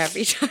jank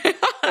every time.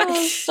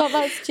 Oh, stop,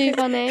 that's too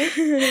funny.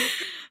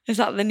 Is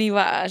that the new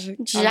word?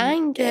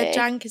 Janky. Yeah,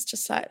 jank is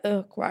just like,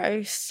 ugh,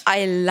 gross.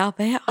 I love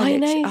it. I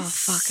know, Oh,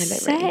 fuck, I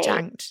look really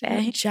same. jank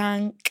today.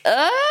 Jank.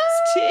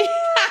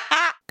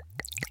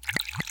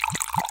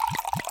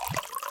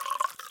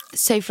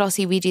 So,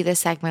 Flossie, we do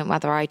this segment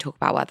whether I talk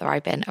about whether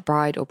I've been a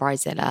bride or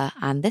bridezilla.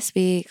 And this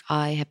week,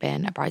 I have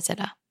been a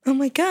bridezilla. Oh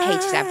my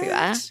God. Hated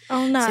everywhere.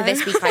 Oh no. So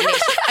this week,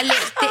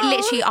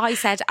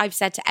 I've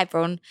said to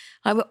everyone,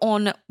 like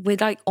we're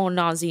like on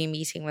our Zoom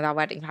meeting with our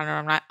wedding planner.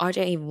 I'm like, I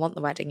don't even want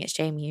the wedding. It's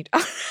Jamie.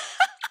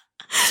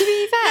 To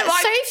be fair, No,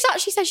 Soph's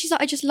actually said, she's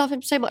like, I just love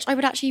him so much. I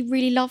would actually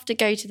really love to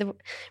go to the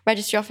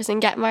registry office and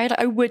get married.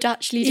 Like, I would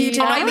actually do You do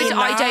that. not mean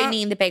I that. don't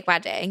need the big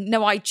wedding.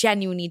 No, I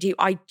genuinely do.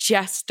 I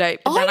just don't.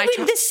 But I then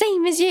would the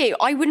same as you.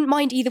 I wouldn't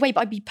mind either way,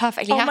 but I'd be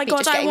perfectly Oh happy my God,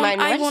 just I getting married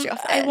want, in the I registry want,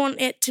 office. I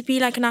want it to be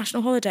like a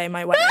national holiday,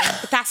 my wedding.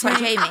 But that's what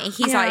Jamie. He's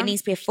Yeah. like, it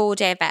needs to be a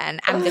 4-day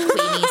event, and the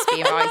Queen needs to be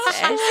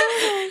invited.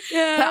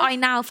 Yeah.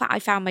 But I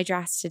found my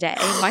dress today.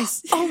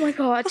 Oh my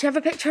God, do you have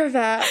a picture of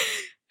it?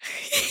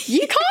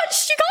 You can't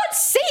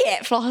see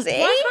it, Flossie.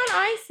 Why can't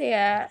I see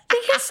it?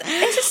 Because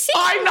it's a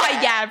secret. I'm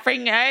like, yeah,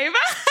 bring it over.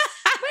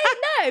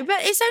 No, but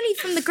it's only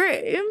from the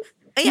groom.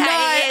 Yeah,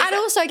 No, it is. and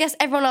also I guess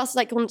everyone else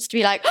like wants to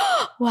be like,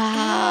 oh,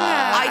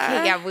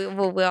 wow.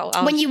 We'll.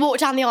 When you walk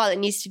down the aisle, it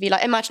needs to be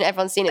like, imagine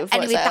everyone's seen it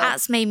before. Anyway, it's like,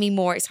 that's made me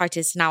more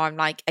excited. So now I'm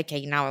like,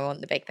 okay, now I want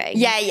the big thing.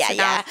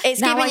 Yeah.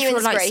 It's now giving I you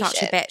feel like such a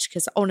inspiration. bitch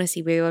because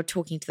honestly, we were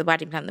talking to the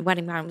wedding planner. The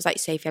wedding planner was like,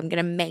 Sophie, I'm going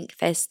to make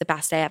this the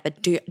best day ever.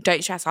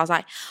 Don't stress. I was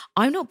like,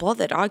 I'm not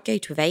bothered. I'd go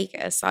to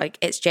Vegas. Like,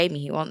 it's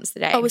Jamie who wants the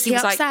day. Oh, was he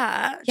was upset?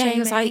 like, yeah, he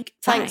was Jamie? like,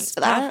 Thanks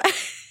for that.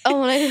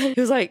 Oh, no. He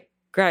was like,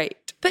 great.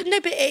 But no,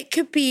 but it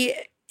could be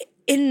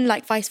in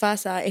like vice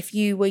versa. If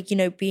you were,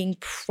 being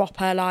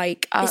proper,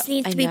 like this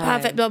needs I to be know.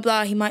 perfect, blah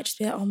blah. He might just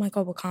be like, oh my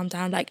God, well, calm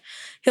down. Like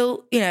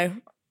he'll,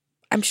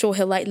 I'm sure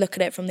he'll like look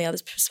at it from the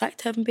other's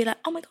perspective and be like,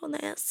 oh my God,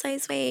 that's so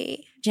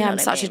sweet. Do you Yeah, know I'm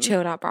what I such a mean?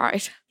 chilled out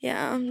bride.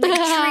 Yeah, I'm like a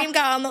dream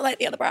girl, not like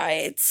the other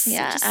brides.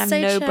 Yeah, Just I'm so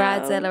no chill.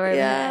 bridezilla over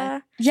Yeah.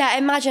 Yeah,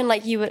 imagine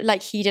like you were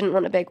like, he didn't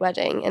want a big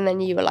wedding and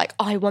then you were like,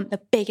 I want the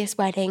biggest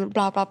wedding,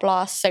 blah, blah,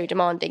 blah, so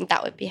demanding.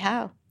 That would be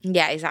hell.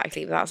 Yeah,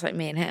 exactly. But that's like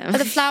me and him. Are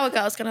the flower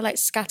girls gonna like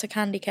scatter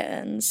candy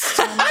kittens?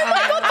 Oh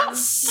my God,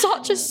 that's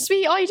such a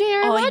sweet idea.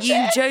 Are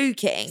imagine. you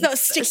joking? Not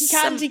sticky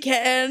candy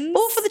kittens.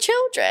 All for the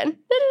children.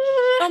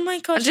 Oh my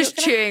God. I'm just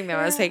you're gonna- chewing them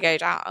as they go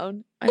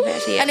down. I'm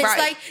literally And it's right.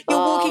 like you're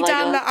Oh walking my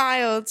down God. the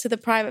aisle to the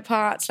private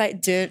parts,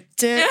 like dun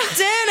dun dun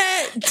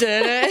it,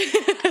 dun it.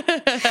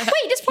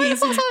 Wait, does Private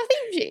Parts have a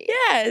theme tune?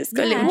 Yeah, it's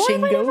got a little Why have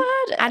I never jingle.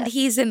 heard it? And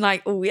he's in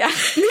like, oh yeah.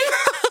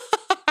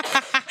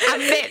 And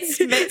Mit's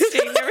doing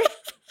the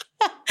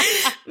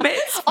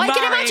Mit's I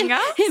can marrying imagine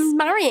us. him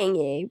marrying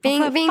you,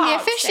 being for the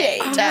fuck's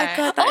sake. officiator. Oh my God,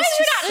 I that is would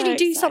just actually so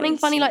do something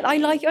funny. Like I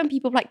exciting. like it when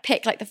people like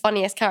pick like the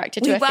funniest character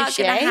We to were going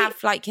officiate. to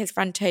have like his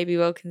friend Toby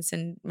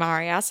Wilkinson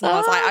marry us. And I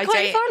was like, I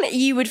quite don't. fun.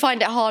 You would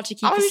find it hard to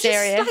keep I it was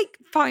serious. just like,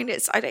 find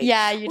it. I don't.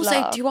 Yeah, you'd Also,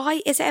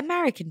 laugh. is it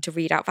American to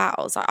read out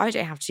vowels? Like, I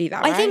don't have to do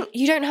that. I right? think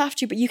you don't have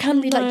to, but you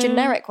can read like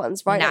generic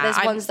ones, right? Nah, like there's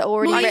I'm- ones that are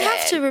already Well, you written.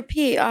 have to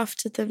repeat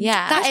after the.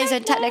 Yeah. That I is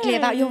don't technically a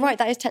vow. You're know. right.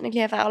 That is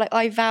technically a vow. Like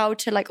I vow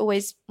to like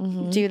always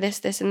do this,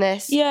 this, and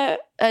this. Yeah.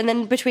 And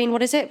then between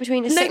what is it?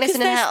 Between sickness 'cause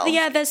and in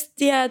health.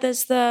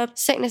 there's the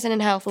Sickness and in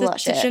health, all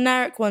that shit.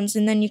 generic ones,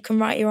 and then you can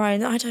write your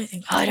own. I don't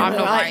think. I don't I'm know.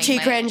 not Like, writing too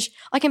mine. cringe.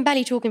 I can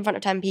barely talk in front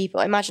of 10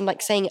 people. Imagine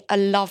like saying a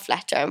love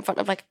letter in front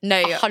of like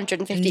No,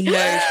 150. no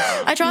chance.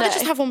 I'd rather No.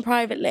 just have one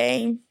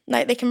privately.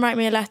 Like they can write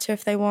me a letter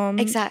if they want.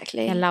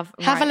 Exactly. I love-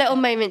 Have a right. little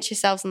moment to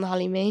yourselves on the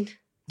honeymoon.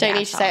 Don't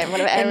need to say it in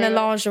front of everyone. In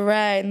the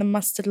lingerie, in the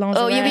mustard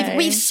lingerie. Oh,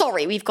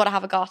 we've got to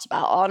have a garter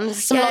belt on.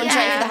 Some lingerie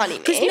for the honeymoon.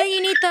 Because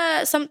you need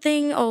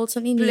something old,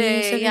 something blue.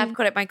 new. Yeah, I've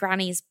got it. My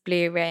granny's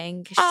blue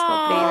ring. She's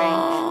got a blue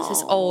ring. So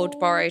it's old,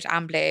 borrowed,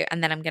 and blue.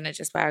 And then I'm gonna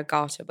just wear a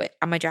garter,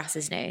 and my dress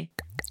is new.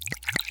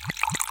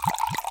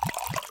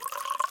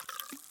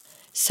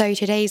 So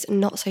today's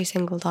Not So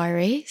Single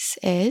Diaries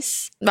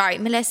is... Right,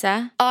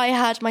 Melissa. I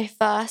had my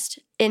first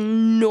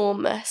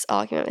enormous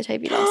argument with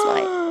Toby last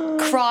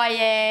night.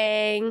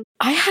 Crying.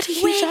 I had a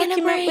huge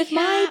argument with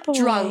my boy.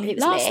 Drunk. It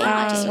was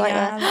last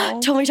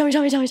night. Tell me.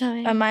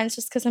 And mine's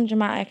just because I'm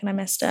dramatic and I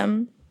missed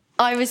him.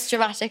 I was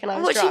dramatic and I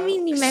was What drunk. do you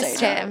mean you missed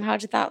So him? drunk. How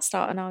did that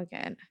start an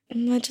argument?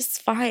 I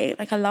just fight.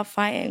 Like, I love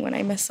fighting when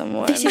I miss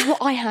someone. This is what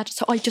I had.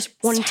 So I just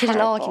wanted an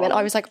argument.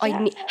 I was like,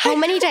 how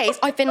many days?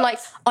 I've been like,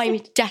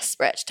 I'm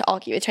desperate to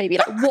argue with Toby.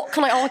 Like, what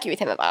can I argue with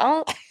him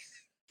about?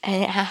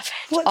 And it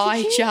happened.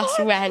 I just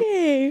went.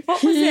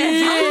 What was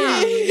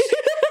it?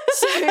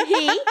 So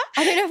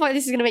I don't know if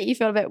this is going to make you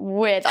feel a bit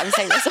weird that I'm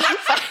saying this on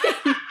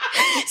phone.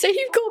 So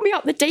he called me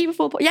up the day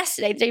before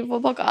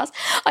podcast.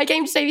 I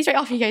came to Toby straight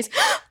after. He goes,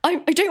 I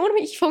don't want to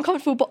make you feel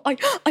uncomfortable, but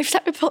I've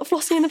slept with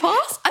Flossie in the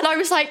past. And I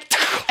was like,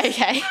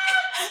 okay.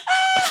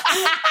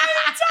 I'm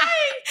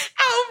dying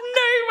out of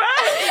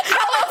nowhere.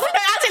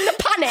 As in the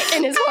panic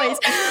in his voice.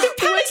 The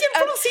panic in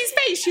Flossie's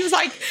face. She was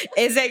like,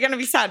 is it going to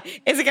be sad?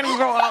 Is it going to be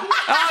brought up?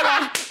 Oh,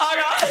 God.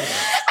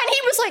 And he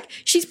was like,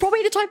 she's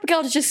probably the type of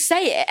girl to just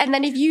say it. And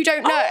then if you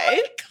don't know...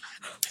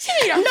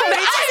 I'm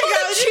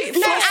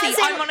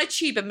on a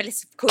tube and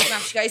Melissa calls me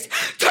out. She goes,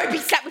 Toby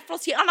slept with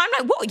Flossie. And I'm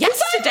like, what,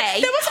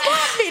 yesterday? There was a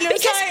part of me that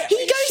was because like, he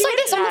goes like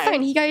this on the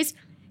phone.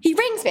 He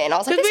rings me and I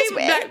was like, this is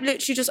weird. Like,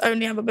 literally just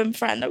only ever been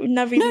friends. Like, we've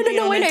never even been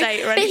on a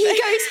date or anything. But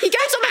he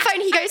goes on the phone.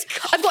 He goes,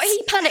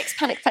 he panics.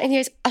 He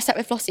goes, I slept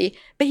with Flossie.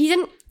 But he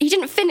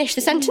didn't finish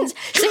the sentence.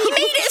 So he made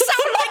it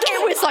sound like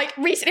it was like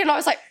recently. And I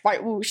was like,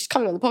 right, well, she's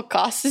coming on the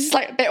podcast. This is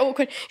like a bit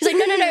awkward. He's like,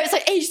 no. It's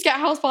like ages to get a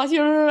house party.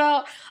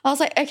 I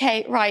was like,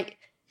 okay, right.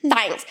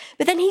 Thanks.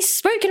 But then he's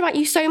spoken about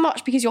you so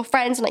much because you're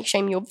friends and like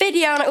showing me your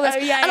video and like all this.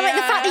 And I'm like,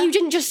 the fact that you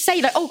didn't just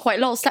say like, oh, quite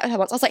lol, slept with her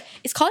once. I was like,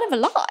 it's kind of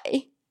a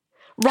lie.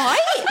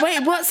 Right?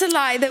 Wait, what's a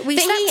lie? That we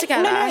slept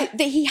together? No,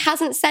 that he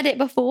hasn't said it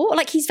before.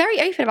 Like, he's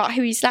very open about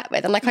who he slept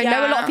with. And like, I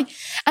know a lot of people.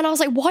 And I was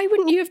like, why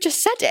wouldn't you have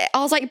just said it?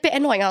 I was like, a bit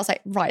annoying. I was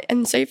like, right.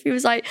 And Sophie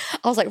was like,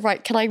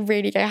 right, can I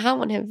really go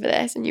ham on him for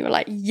this? And you were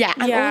like, yeah.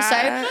 And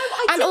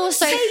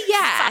also, say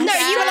yes. No,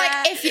 you were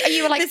like,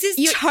 you were like, this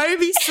is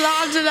Toby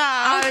slander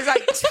now. I was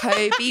like,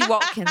 Toby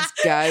Watkins,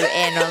 go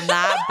in on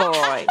that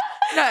boy.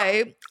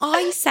 No,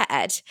 I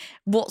said,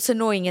 what's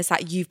annoying is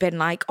that you've been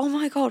like, oh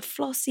my God,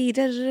 Flossie,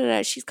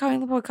 she's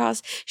coming on the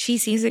podcast. She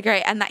seems so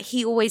great. And that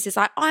he always is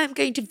like, I'm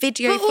going to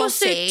video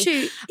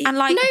Flossie. And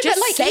like, he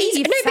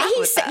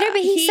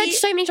said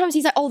so many times,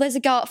 he's like, oh, there's a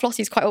girl at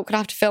Flossie's quite awkward. I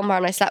have to film her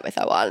and I slept with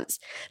her once.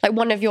 Like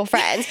one of your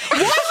friends. Why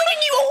wouldn't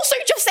you also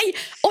just say,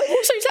 oh, I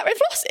also slept with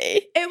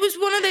Flossie? It was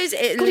one of those,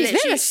 he's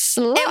been a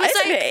slut,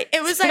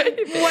 it was like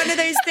one of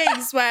those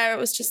things where it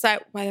was just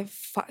like, why the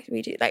fuck did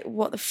we do? Like,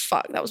 what the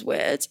fuck? That was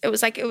weird. It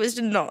was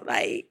not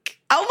like,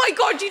 oh my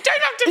God, you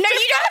don't have to. No,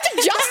 you don't have to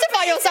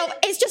justify yourself.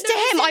 It's just to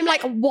him. I'm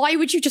like, why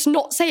would you just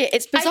not say it?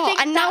 It's bizarre.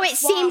 And now it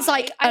seems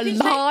like a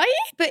lie.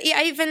 But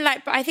yeah,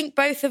 but I think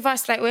both of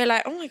us, like, we're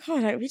like, oh my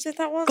God, like, we did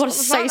that once. God, I'm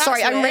so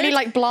sorry. I'm really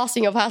like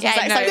blasting your personal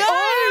sex. Like, no,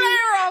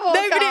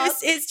 but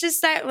it's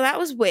just like, well, that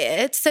was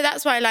weird. So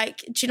that's why, like,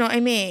 do you know what I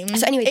mean?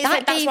 So anyway,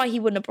 that's why he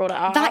wouldn't have brought it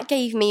up. That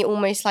gave me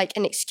almost like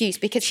an excuse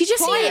because she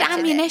just needed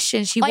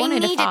ammunition. She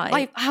wanted a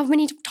fight. How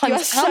many times? You're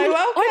so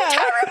welcome. I'm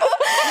terrible.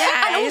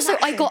 Yeah, and also,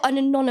 I got an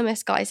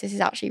anonymous, guys. This is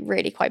actually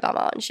really quite bad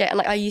and shit. And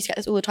like, I used to get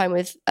this all the time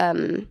with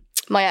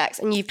my ex,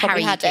 and you've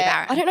probably had it.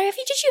 Barrett. I don't know if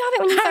did you have it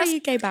when you first?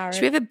 UK Barrett.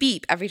 Should we have a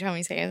beep every time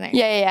we say anything?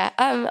 Yeah.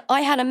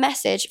 I had a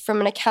message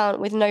from an account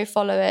with no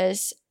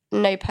followers,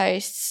 no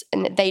posts,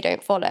 and they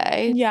don't follow.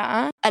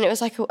 Yeah. And it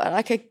was like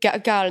a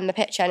girl in the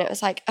picture, and it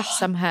was like,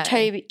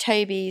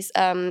 Toby's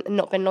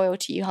not been loyal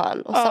to you,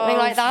 hun, or something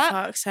like that. For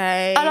fuck's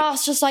sake. And I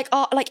was just like,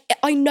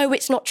 I know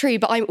it's not true,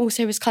 but I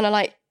also was kind of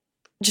like,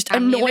 just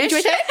annoyed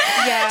with it.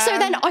 Yeah. So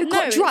then I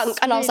got drunk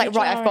and I was like,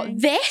 right, I've got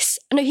this.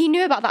 No, he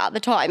knew about that at the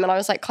time. And I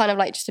was like, kind of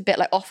like just a bit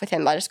like off with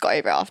him, but I just got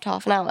over it after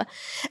half an hour.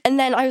 And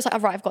then I was like,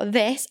 right, I've got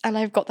this. And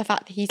I've got the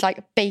fact that he's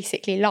like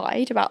basically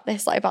lied about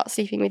this, like about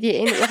sleeping with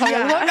you. So but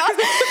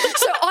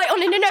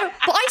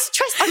I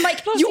trust, I'm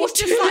like, you're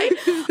too like,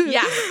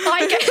 yeah.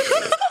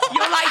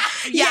 You're like,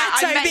 yeah,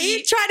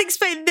 Toby, try and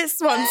explain this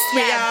one,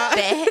 sweetheart.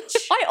 Bitch.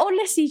 I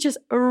honestly just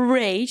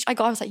raged. I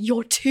was like,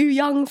 you're too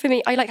young for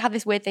me. I like had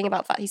this weird thing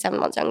about the fact he's 7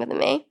 months younger than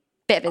me.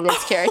 Bit of an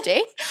insecurity. I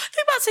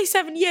think about to say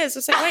 7 years. I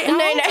was like, wait,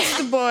 how old is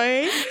the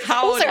boy?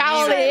 How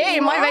old are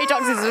you? My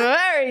Botox is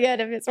very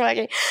good if it's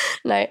working.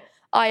 No.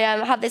 I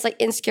had this like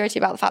insecurity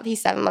about the fact that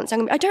he's 7 months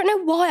younger than me. I don't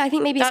know why. I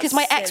think maybe it's because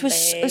my ex was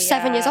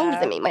 7 years older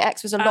than me. My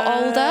ex was a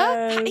lot older.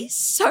 That is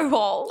so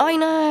old. I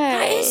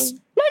know.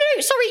 No,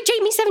 sorry,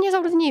 Jamie's 7 years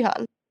older than you,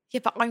 hun.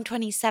 Yeah, but I'm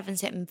 27,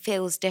 so it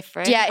feels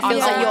different. Yeah, it feels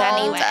like you're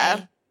anyway.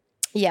 older.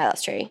 Yeah,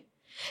 that's true.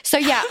 So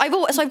yeah, I've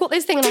got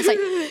this thing and I was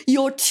like,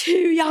 you're too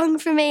young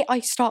for me. I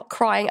start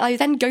crying. I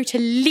then go to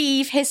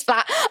leave his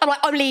flat. I'm like,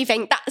 I'm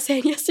leaving. That's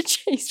it. He has to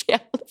chase me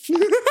out of the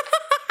flat.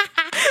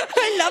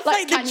 I love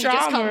like the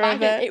drama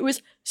of it. It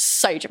was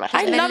so dramatic.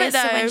 I love it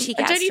though. When she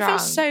gets don't you feel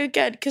drunk. so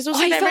good? Because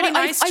also they're really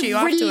nice to you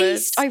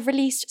afterwards. I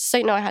released. So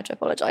no, I had to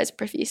apologise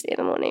profusely in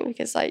the morning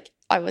because like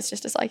I was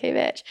just a psycho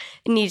bitch.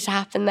 It needed to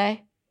happen though.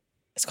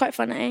 It's quite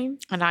funny.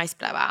 A nice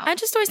blowout. I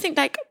just always think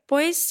like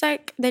boys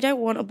like they don't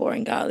want a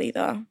boring girl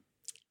either.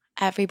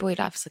 Every boy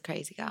loves a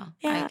crazy girl.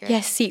 I Yeah. agree.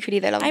 Yes, secretly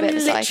they love a I'm bit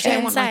of They literally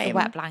don't want like a Same.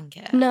 wet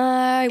blanket.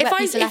 No,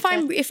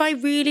 If I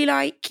really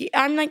like you,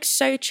 I'm like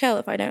so chill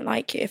if I don't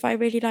like you. If I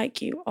really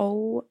like you,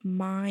 oh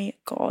my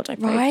God, I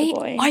pray right, for the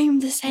boy. I'm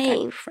the I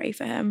same. pray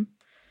for him.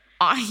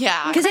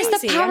 Yeah. Because it's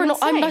the crazy, I'm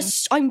paranoia.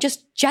 the I'm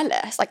just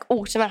jealous, like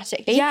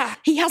automatically. Yeah.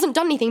 He hasn't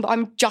done anything, but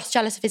I'm just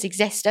jealous of his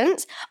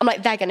existence. I'm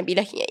like, they're going to be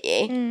looking at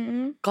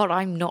you. God,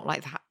 I'm not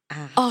like that.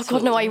 Oh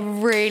God, no, I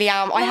really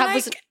am.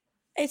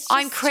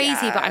 I'm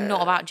crazy, but I'm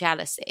not about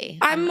jealousy.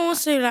 I'm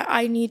also like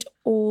I need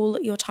all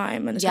your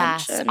time and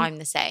Yes, attention. I'm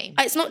the same.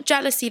 It's not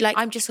jealousy. Like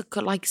I'm just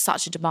like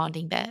such a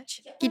demanding bitch.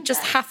 you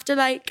just have to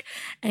like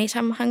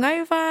anytime I'm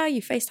hungover,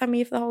 you FaceTime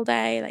me for the whole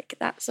day, like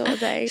that sort of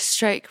thing.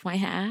 Stroke my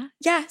hair.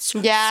 Yeah,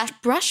 Yeah.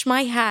 brush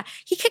my hair.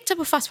 He kicked up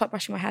a fuss about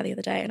brushing my hair the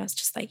other day, and I was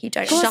just like, you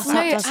don't God, shut no,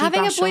 up. does he having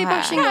a brush your boy hair?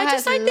 brushing Yeah, your I hair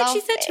just like literally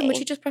is said to him, would lovely.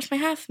 you just brush my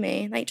hair for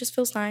me? Like, it just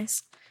feels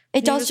nice.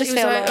 It does was- just he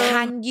was feel like, like,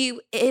 Can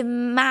you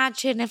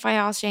imagine if I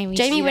asked Jamie?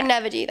 to Jamie do would that?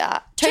 never do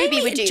that.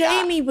 Toby would do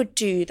that. Jamie would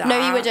do that. No,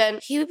 he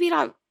wouldn't. He would be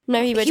like,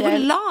 No, he he would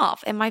wouldn't.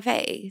 laugh in my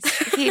face.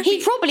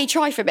 He'd probably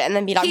try for a bit and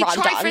then be like, He'd right,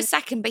 I'm try done. for a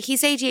second, but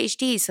he's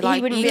ADHD, so He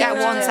like wouldn't you be get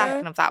able 1 to.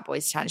 second of that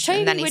boy's attention, Toby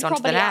and then he's would on to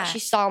the probably next. actually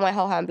style my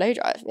whole hand blow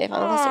dry for me if I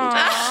asked him to.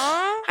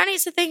 Aww. And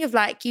it's the thing of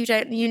like you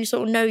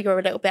sort of know you're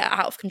a little bit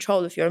out of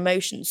control of your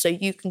emotions, so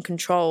you can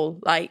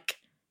control like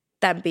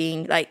them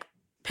being like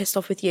pissed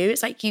off with you.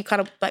 It's like you kind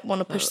of like want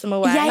to push them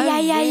away.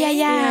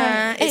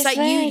 Yeah. It's like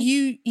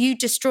you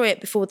destroy it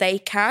before they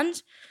can,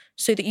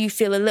 so that you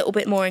feel a little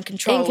bit more in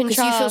control. Because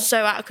you feel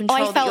so out of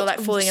control that you're like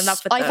falling in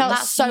love with them. I felt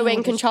so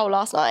in control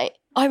last night.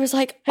 I was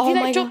like, Have oh you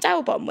my like God. dropped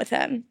L-bomb with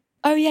him?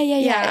 Oh yeah.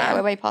 Yeah.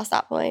 We're way past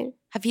that point.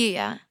 Have you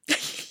yet?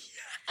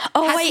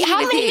 Oh Has wait, he how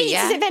with many you, weeks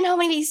yeah? has it been? How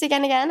many weeks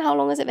again? How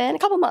long has it been? A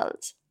couple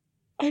months.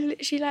 I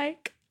literally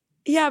like,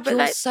 yeah, but You're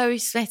like, so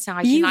smitten.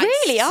 I You can like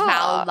really smell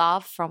are.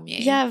 love from you.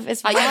 Yeah,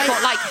 it's like you've right.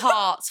 got like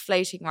hearts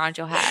floating around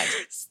your head.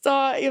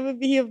 start.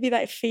 He'll be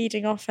like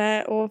feeding off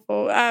it.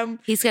 Awful.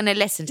 He's going to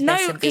listen to No,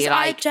 this and be 'cause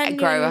I like,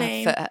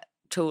 genuinely- grow a foot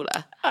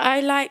taller.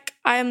 I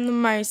am the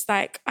most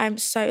like, I'm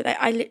so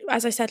like,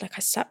 as I said, like I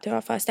slept through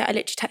our first day. I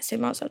literally texted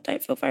him. I was like, I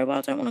don't feel very well.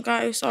 I don't want to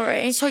go.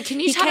 Sorry. So can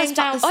you He tell us came about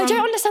down this? I don't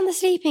understand the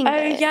sleeping. Oh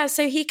bit. yeah,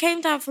 so he came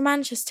down from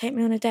Manchester to take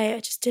me on a date. I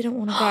just didn't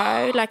want to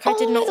go. Like I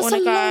did not that's want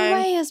to a go. long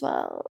way as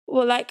well.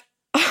 Well, like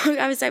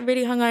I was like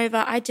really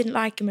hungover. I didn't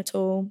like him at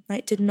all.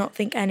 Like did not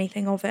think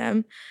anything of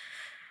him.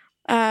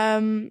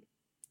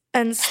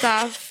 And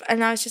stuff.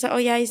 And I was just like, oh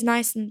yeah, he's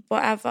nice and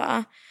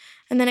whatever.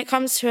 And then it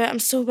comes to it, I'm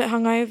still a bit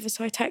hungover,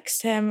 so I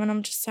text him and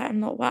I'm just like, I'm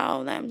not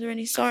well. Like, I'm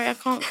really sorry, I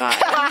can't go.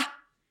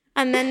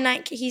 And then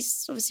like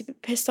he's obviously a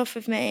bit pissed off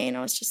with me, and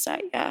I was just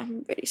like, yeah,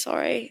 I'm really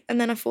sorry. And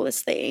then I fall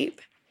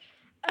asleep.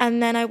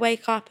 And then I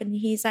wake up and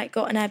he's like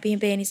got an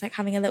Airbnb and he's like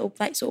having a little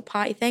like sort of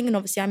party thing. And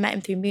obviously I met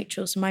him through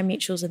mutuals, so my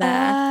mutuals are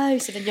there. Oh,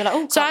 so then you're like,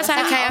 oh, So I God, was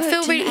like, okay, I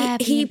feel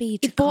really.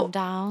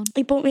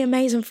 He bought me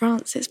Amazing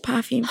Francis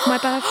perfume for my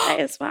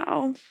birthday as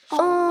well.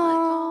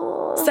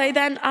 Oh. So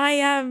then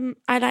I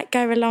like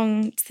go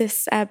along to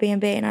this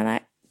Airbnb and I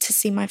like to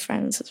see my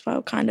friends as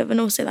well, kind of,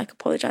 and also like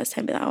apologise to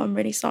him, be like, oh, I'm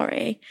really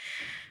sorry.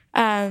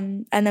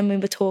 And then we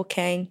were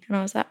talking, and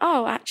I was like,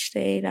 oh,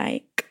 actually,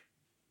 like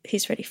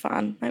he's really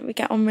fun. Like we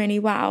get on really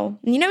well.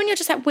 And you know when you're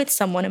just like with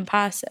someone in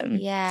person,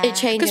 Yeah. It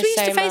changes because we used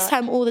so to much.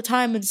 FaceTime all the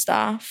time and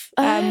stuff.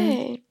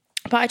 Oh.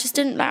 But I just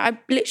didn't like. I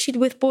literally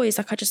with boys,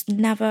 like I just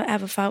never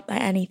ever felt like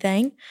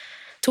anything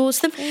towards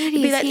them. Really?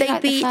 It'd be Is like he, they'd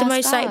like, the be the first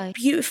most guy? like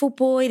beautiful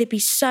boy. They'd be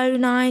so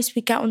nice.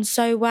 We'd get on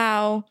so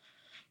well.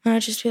 And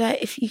I'd just be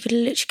like, if you could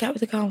literally get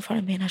with a girl in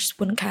front of me, and I just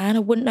wouldn't care, and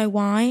I wouldn't know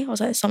why. I was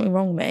like, there's something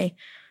wrong with me.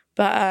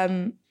 But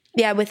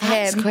yeah, with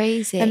That's him,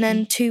 crazy. And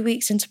then 2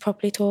 weeks into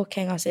properly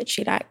talking, I was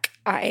literally like,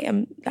 I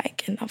am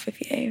like in love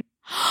with you.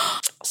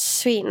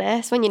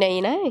 Sweetness. When you know,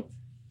 you know.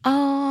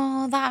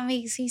 Oh, that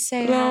makes me so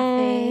happy.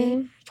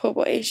 Oh, poor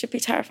boy, he should be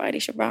terrified. He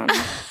should run.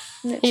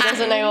 He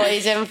doesn't know what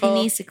he's in He for.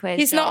 needs to quit.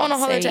 He's not on a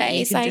holiday, So you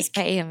he's can like- just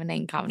pay him an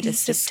income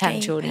just to He's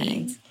tend your escaping.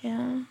 needs.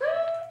 Yeah,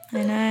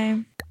 I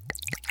know.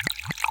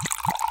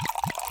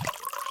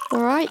 All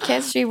right,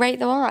 kids, should we rate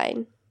the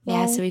wine?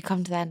 Yeah, so we've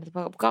come to the end of the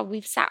book. God,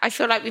 we've sat. I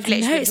feel like we've I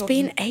literally. know, it's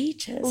talking- been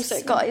ages. Also,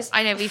 guys,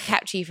 I know we've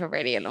kept you for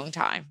really a long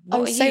time.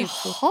 I'm What are so you?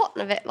 hot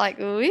and a bit like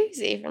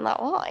woozy from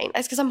that wine.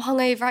 It's because I'm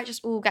hungover. It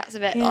just all gets a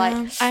bit Yeah.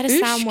 like. I had a oosh.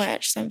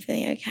 sandwich, so I'm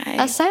feeling okay.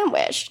 A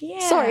sandwich? Yeah.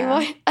 Sorry,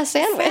 what? A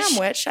sandwich?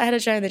 Sandwich. I had a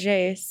Joe and the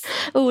Juice.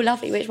 Oh,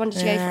 lovely. Which one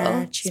did you go for?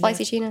 Tuna.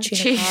 Spicy tuna. Choose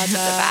the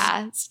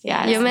best.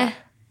 Yeah, Yummy.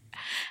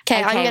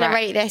 Okay, I'm going to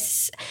rate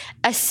this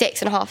a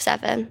 6.5,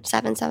 7.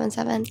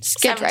 7. It's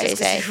good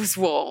rosé. It was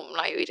warm,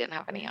 like we didn't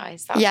have any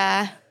ice.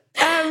 Yeah.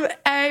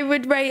 I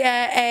would rate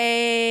it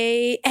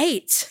a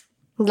 8.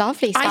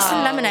 Lovely stuff. Ice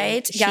and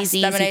lemonade. She's Yes,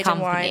 easy lemonade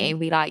company. and wine.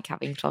 We like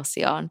having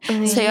Flossie on.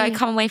 So I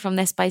come away from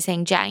this by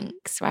saying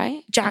janks,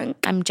 right? Jank.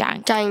 I'm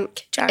jank.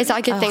 Jank. Is that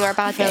a good thing or a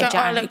bad thing?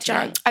 I look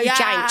jank. Oh,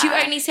 jank. Do you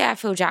only say I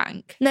feel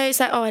jank? No, it's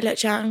like, I look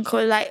jank.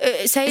 Or like,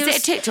 say Is it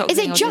a TikTok Is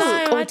thing it or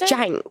junk just- or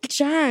jank?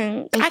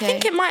 Jank. I Okay.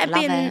 think it might have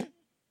Love been it.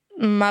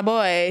 my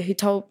boy who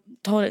told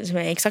it to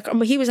me. Because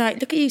he was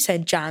like, look at you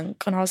saying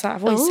jank. And I was like,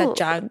 I've always said Ooh.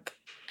 jank.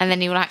 And then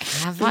you were like,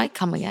 have I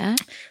come again?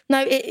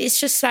 No, it's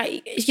just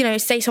like,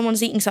 say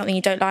someone's eating something,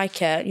 you don't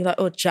like it. You're like,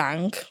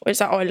 jank. Or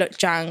it's like, I look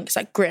jank. It's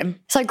like grim.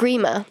 It's like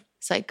Greamer.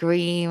 It's like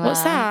green.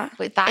 What's that?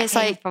 But that It's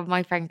came like- from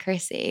my friend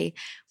Chrissy,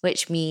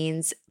 which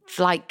means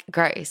like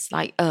gross,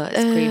 like it's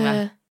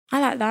creamer. I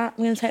like that.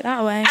 I'm going to take that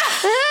away.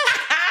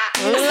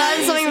 We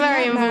learned something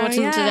very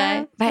important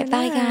today. Right,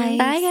 bye guys.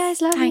 Bye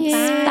guys, love you.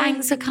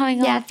 Thanks for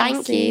coming on. Yeah,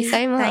 thank you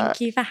so much. Thank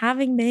you for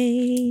having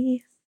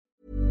me.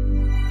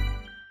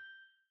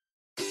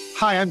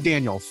 Hi, I'm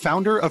Daniel,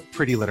 founder of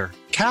Pretty Litter.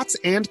 Cats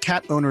and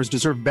cat owners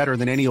deserve better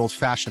than any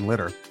old-fashioned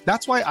litter.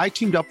 That's why I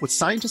teamed up with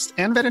scientists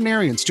and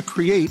veterinarians to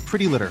create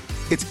Pretty Litter.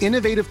 Its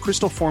innovative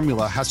crystal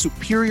formula has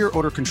superior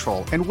odor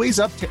control and weighs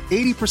up to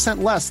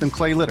 80% less than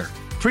clay litter.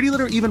 Pretty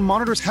Litter even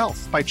monitors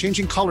health by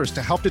changing colors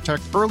to help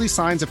detect early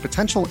signs of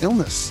potential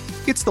illness.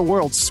 It's the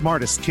world's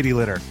smartest kitty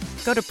litter.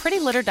 Go to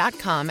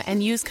prettylitter.com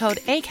and use code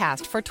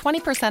ACAST for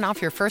 20%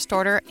 off your first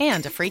order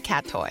and a free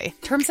cat toy.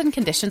 Terms and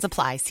conditions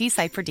apply. See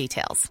site for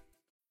details.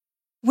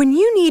 When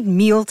you need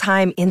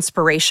mealtime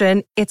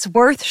inspiration, it's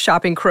worth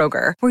shopping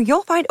Kroger, where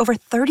you'll find over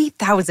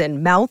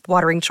 30,000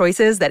 mouth-watering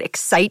choices that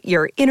excite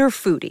your inner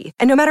foodie.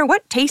 And no matter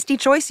what tasty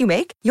choice you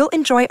make, you'll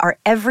enjoy our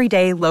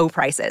everyday low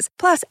prices,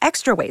 plus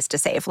extra ways to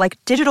save, like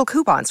digital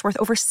coupons worth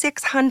over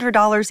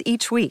 $600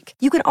 each week.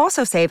 You can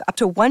also save up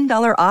to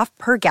 $1 off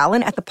per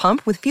gallon at the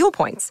pump with fuel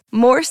points.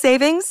 More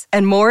savings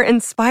and more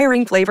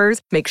inspiring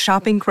flavors make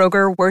shopping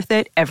Kroger worth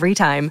it every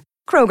time.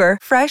 Kroger,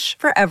 fresh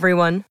for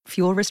everyone.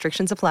 Fuel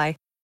restrictions apply.